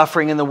from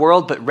suffering in the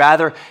world, but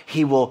rather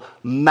he will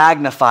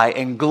magnify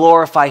and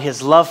glorify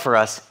his love for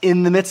us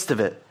in the midst of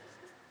it.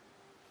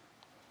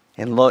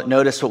 And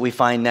notice what we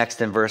find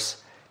next in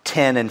verse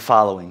 10 and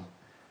following.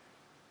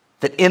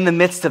 That in the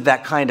midst of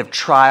that kind of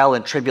trial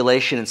and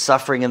tribulation and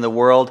suffering in the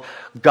world,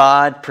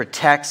 God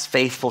protects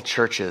faithful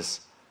churches.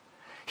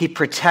 He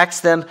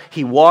protects them,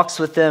 he walks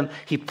with them,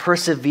 he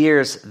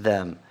perseveres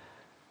them.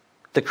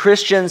 The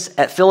Christians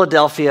at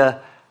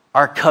Philadelphia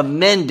are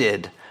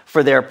commended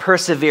for their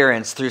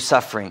perseverance through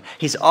suffering.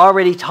 He's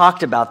already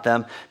talked about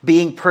them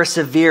being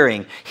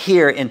persevering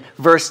here in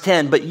verse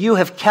 10. But you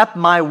have kept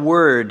my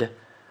word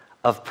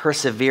of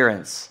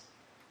perseverance.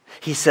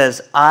 He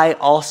says, I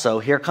also,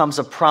 here comes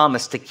a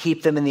promise to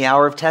keep them in the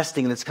hour of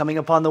testing that's coming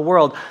upon the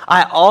world.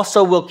 I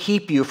also will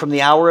keep you from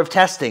the hour of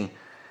testing,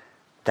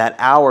 that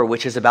hour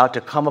which is about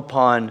to come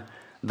upon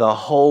the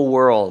whole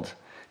world,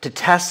 to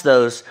test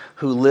those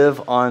who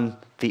live on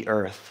the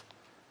earth.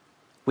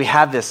 We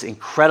have this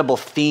incredible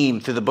theme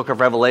through the book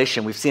of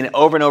Revelation. We've seen it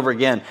over and over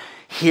again.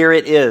 Here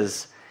it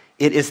is.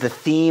 It is the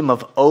theme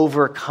of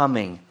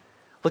overcoming.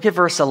 Look at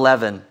verse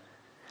 11.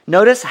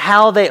 Notice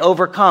how they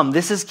overcome.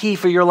 This is key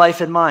for your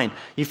life and mine.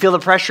 You feel the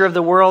pressure of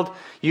the world.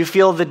 You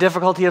feel the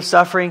difficulty of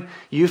suffering.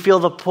 You feel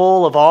the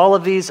pull of all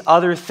of these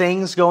other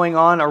things going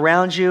on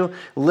around you.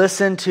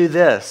 Listen to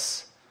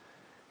this.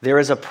 There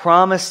is a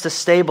promise to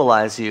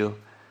stabilize you,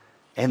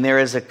 and there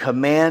is a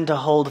command to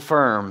hold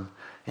firm.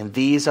 And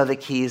these are the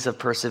keys of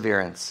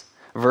perseverance.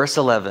 Verse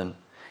 11,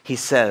 he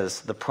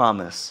says, the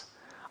promise,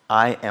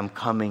 I am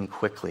coming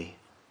quickly.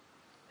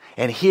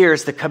 And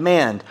here's the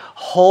command.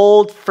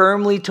 Hold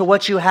firmly to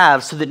what you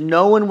have so that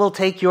no one will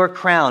take your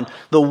crown.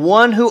 The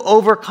one who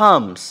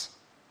overcomes,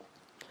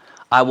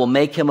 I will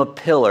make him a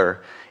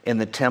pillar in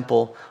the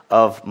temple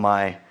of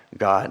my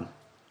God.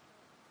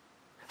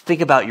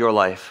 Think about your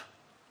life.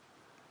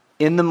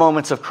 In the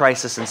moments of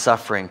crisis and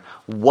suffering,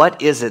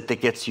 what is it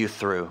that gets you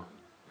through?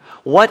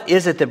 What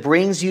is it that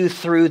brings you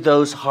through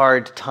those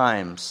hard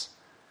times?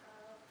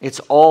 It's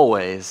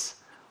always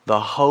the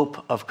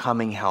hope of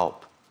coming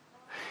help.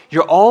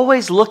 You're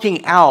always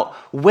looking out.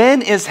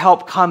 When is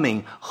help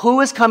coming?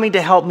 Who is coming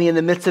to help me in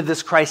the midst of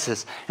this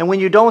crisis? And when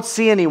you don't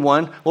see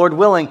anyone, Lord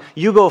willing,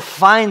 you go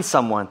find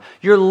someone.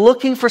 You're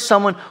looking for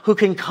someone who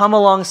can come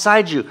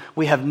alongside you.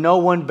 We have no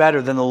one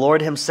better than the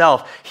Lord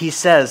himself. He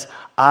says,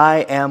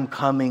 I am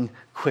coming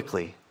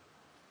quickly.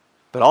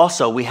 But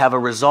also we have a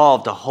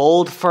resolve to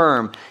hold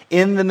firm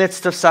in the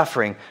midst of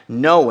suffering,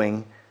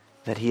 knowing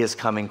that he is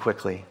coming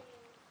quickly.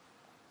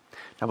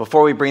 Now,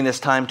 before we bring this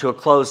time to a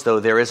close, though,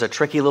 there is a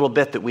tricky little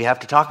bit that we have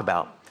to talk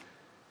about.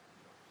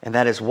 And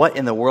that is, what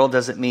in the world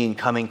does it mean,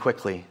 coming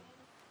quickly?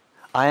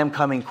 I am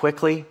coming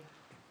quickly.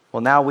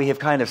 Well, now we have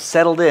kind of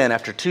settled in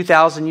after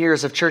 2,000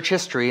 years of church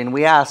history, and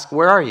we ask,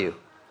 where are you?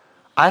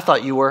 I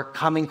thought you were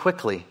coming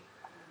quickly.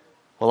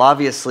 Well,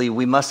 obviously,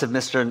 we must have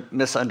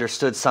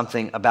misunderstood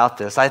something about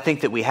this. I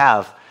think that we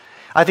have.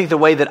 I think the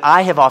way that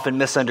I have often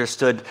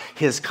misunderstood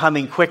his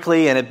coming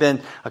quickly and it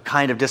been a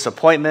kind of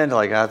disappointment,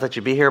 like I thought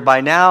you'd be here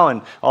by now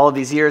and all of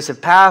these years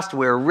have passed,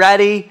 we're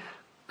ready,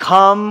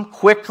 come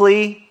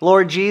quickly,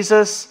 Lord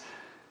Jesus,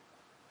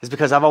 is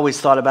because I've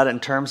always thought about it in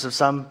terms of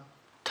some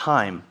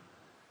time.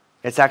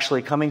 It's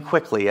actually coming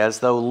quickly, as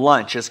though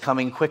lunch is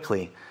coming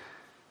quickly.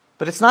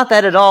 But it's not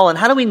that at all. And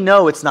how do we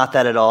know it's not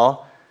that at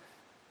all?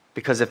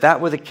 Because if that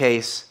were the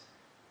case,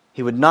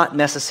 he would not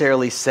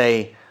necessarily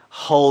say,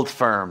 hold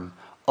firm,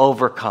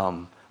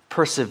 overcome,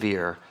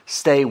 persevere,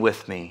 stay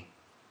with me.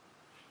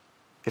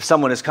 If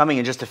someone is coming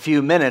in just a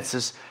few minutes,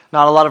 there's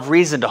not a lot of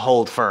reason to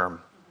hold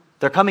firm.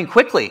 They're coming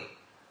quickly,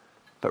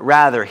 but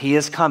rather he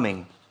is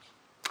coming.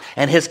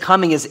 And his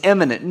coming is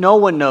imminent. No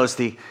one knows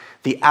the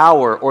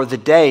hour or the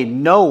day.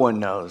 No one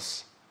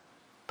knows.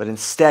 But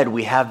instead,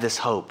 we have this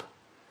hope.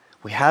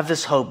 We have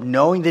this hope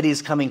knowing that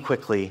he's coming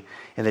quickly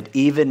and that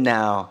even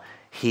now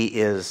he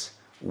is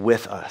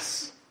with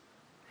us.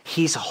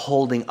 He's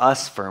holding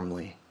us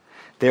firmly.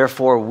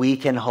 Therefore, we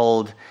can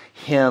hold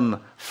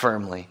him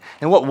firmly.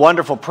 And what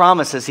wonderful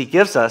promises he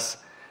gives us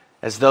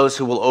as those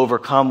who will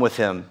overcome with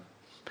him.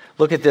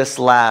 Look at this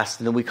last,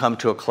 and then we come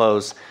to a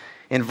close.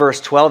 In verse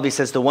 12, he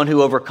says, the one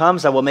who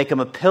overcomes, I will make him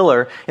a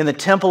pillar in the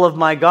temple of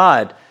my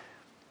God,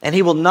 and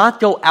he will not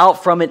go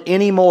out from it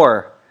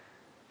anymore.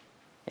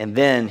 And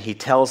then he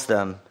tells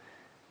them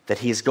that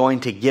he's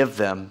going to give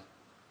them,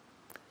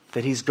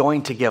 that he's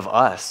going to give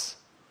us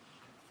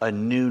a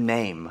new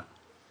name.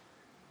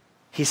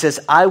 He says,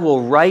 I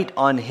will write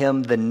on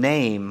him the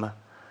name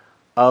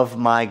of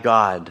my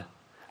God.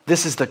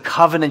 This is the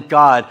covenant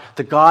God,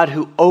 the God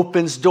who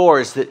opens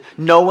doors that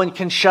no one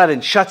can shut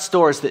and shuts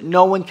doors that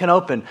no one can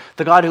open.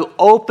 The God who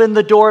opened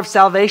the door of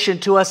salvation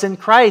to us in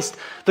Christ.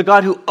 The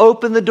God who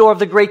opened the door of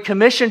the Great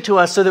Commission to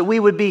us so that we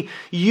would be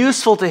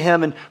useful to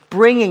him and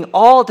bringing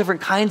all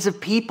different kinds of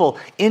people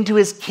into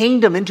his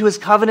kingdom, into his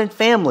covenant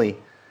family.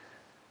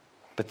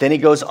 But then he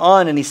goes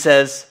on and he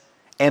says,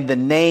 and the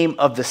name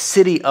of the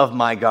city of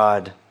my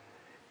God.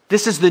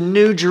 This is the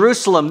new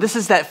Jerusalem. This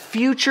is that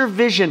future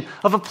vision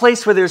of a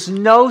place where there's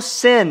no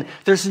sin,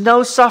 there's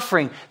no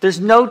suffering, there's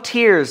no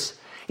tears.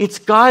 It's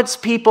God's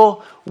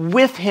people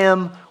with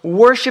him,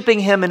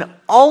 worshiping him in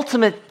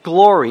ultimate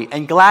glory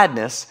and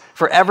gladness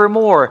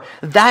forevermore.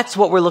 That's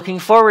what we're looking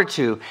forward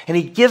to. And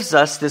he gives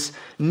us this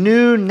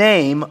new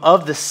name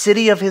of the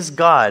city of his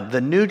God,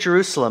 the new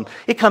Jerusalem.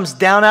 It comes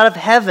down out of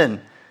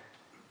heaven.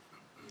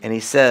 And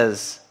he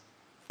says,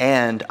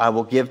 and I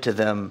will give to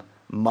them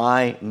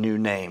my new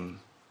name.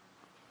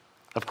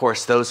 Of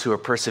course, those who are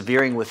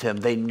persevering with him,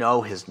 they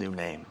know his new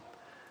name.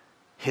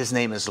 His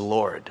name is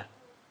Lord.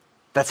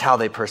 That's how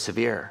they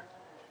persevere.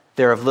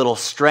 They're of little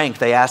strength.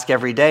 They ask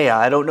every day,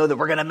 I don't know that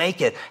we're going to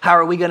make it. How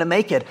are we going to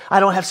make it? I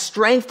don't have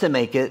strength to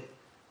make it.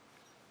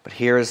 But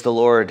here is the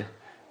Lord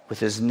with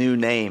his new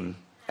name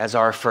as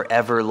our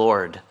forever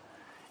Lord.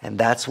 And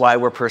that's why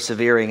we're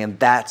persevering, and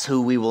that's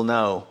who we will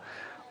know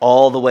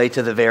all the way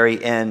to the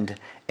very end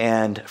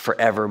and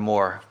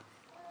forevermore.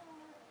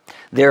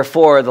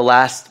 Therefore, the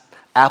last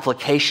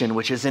application,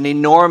 which is an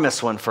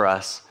enormous one for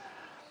us,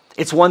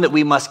 it's one that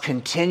we must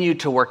continue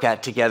to work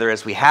at together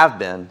as we have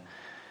been,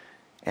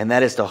 and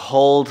that is to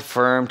hold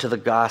firm to the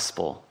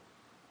gospel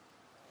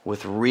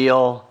with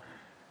real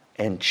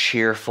and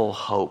cheerful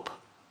hope.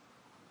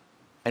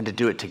 and to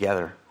do it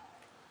together.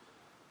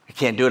 You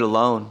can't do it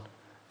alone.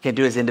 You can't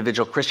do it as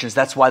individual Christians.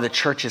 That's why the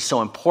church is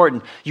so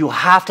important. You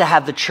have to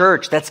have the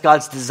church. That's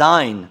God's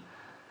design.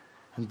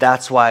 And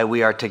that's why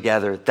we are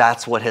together.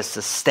 That's what has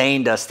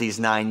sustained us these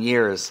 9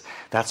 years.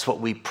 That's what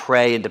we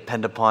pray and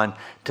depend upon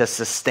to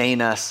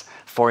sustain us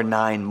for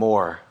 9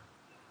 more.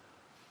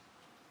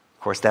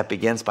 Of course, that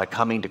begins by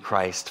coming to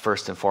Christ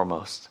first and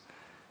foremost.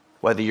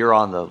 Whether you're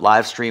on the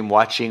live stream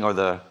watching or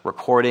the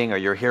recording or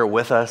you're here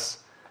with us,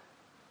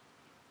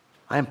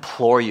 I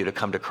implore you to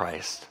come to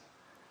Christ.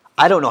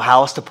 I don't know how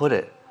else to put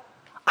it.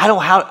 I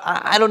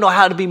don't know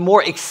how to be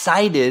more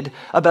excited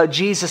about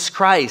Jesus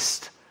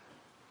Christ.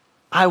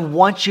 I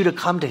want you to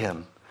come to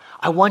him.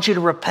 I want you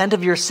to repent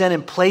of your sin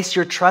and place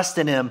your trust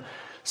in him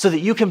so that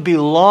you can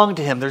belong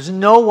to him. There's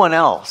no one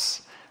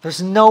else.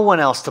 There's no one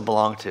else to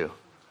belong to.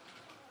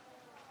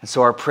 And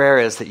so our prayer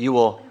is that you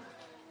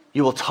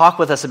will talk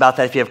with us about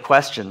that if you have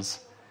questions.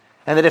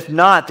 And that if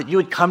not, that you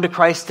would come to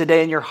Christ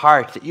today in your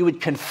heart, that you would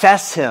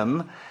confess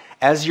him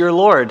as your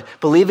Lord,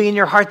 believing in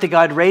your heart that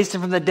God raised him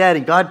from the dead,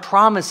 and God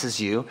promises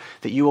you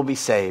that you will be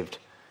saved.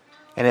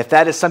 And if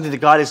that is something that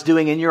God is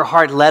doing in your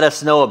heart, let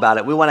us know about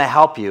it. We want to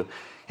help you.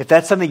 If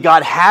that's something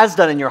God has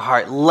done in your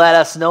heart, let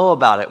us know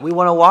about it. We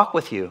want to walk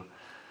with you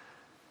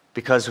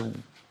because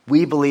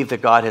we believe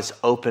that God has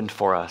opened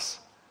for us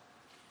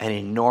an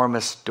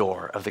enormous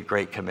door of the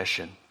Great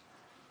Commission.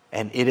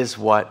 And it is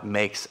what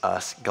makes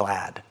us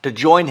glad to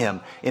join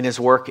him in his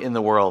work in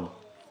the world.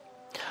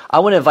 I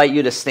want to invite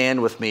you to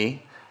stand with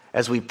me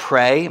as we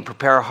pray and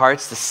prepare our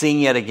hearts to sing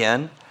yet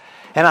again.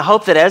 And I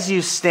hope that as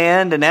you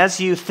stand and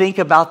as you think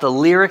about the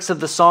lyrics of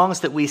the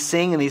songs that we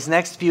sing in these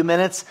next few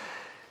minutes,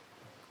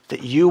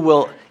 that you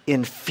will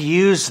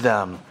infuse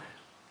them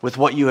with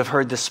what you have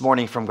heard this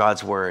morning from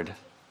God's word.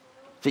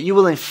 That you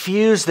will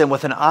infuse them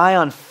with an eye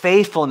on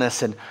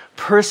faithfulness and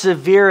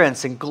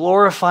perseverance and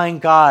glorifying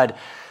God,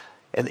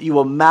 and that you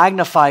will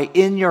magnify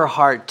in your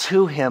heart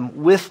to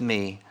him with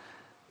me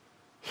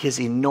his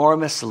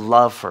enormous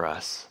love for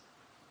us.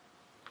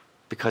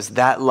 Because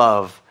that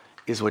love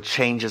is what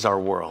changes our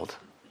world.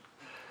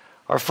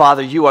 Our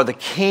Father, you are the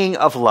King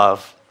of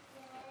love.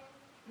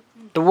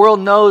 The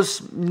world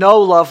knows no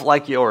love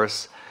like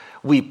yours.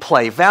 We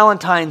play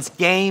Valentine's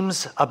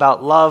games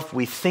about love.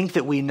 We think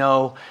that we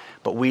know,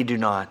 but we do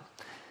not.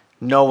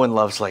 No one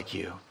loves like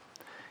you.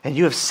 And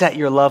you have set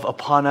your love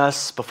upon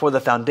us before the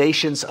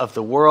foundations of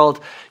the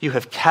world. You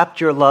have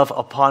kept your love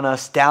upon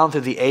us down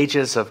through the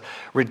ages of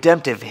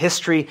redemptive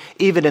history.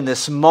 Even in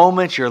this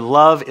moment, your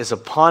love is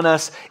upon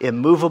us,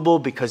 immovable,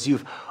 because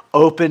you've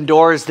opened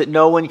doors that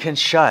no one can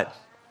shut.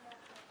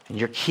 And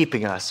you're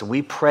keeping us. And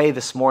we pray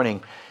this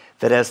morning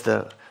that as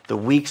the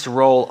weeks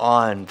roll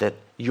on, that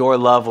your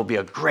love will be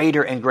a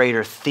greater and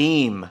greater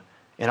theme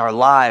in our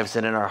lives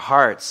and in our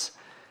hearts,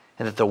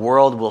 and that the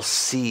world will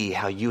see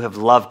how you have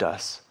loved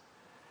us.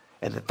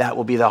 And that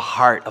will be the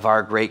heart of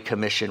our great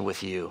commission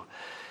with you.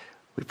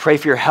 We pray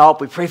for your help.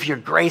 We pray for your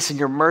grace and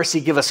your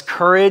mercy. Give us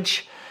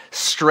courage,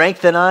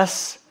 strengthen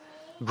us,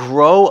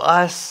 grow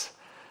us,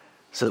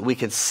 so that we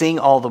can sing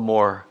all the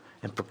more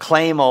and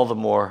proclaim all the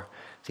more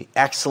the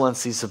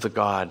excellencies of the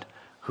God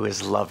who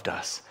has loved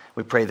us.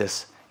 We pray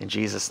this in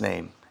Jesus'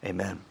 name.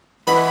 Amen.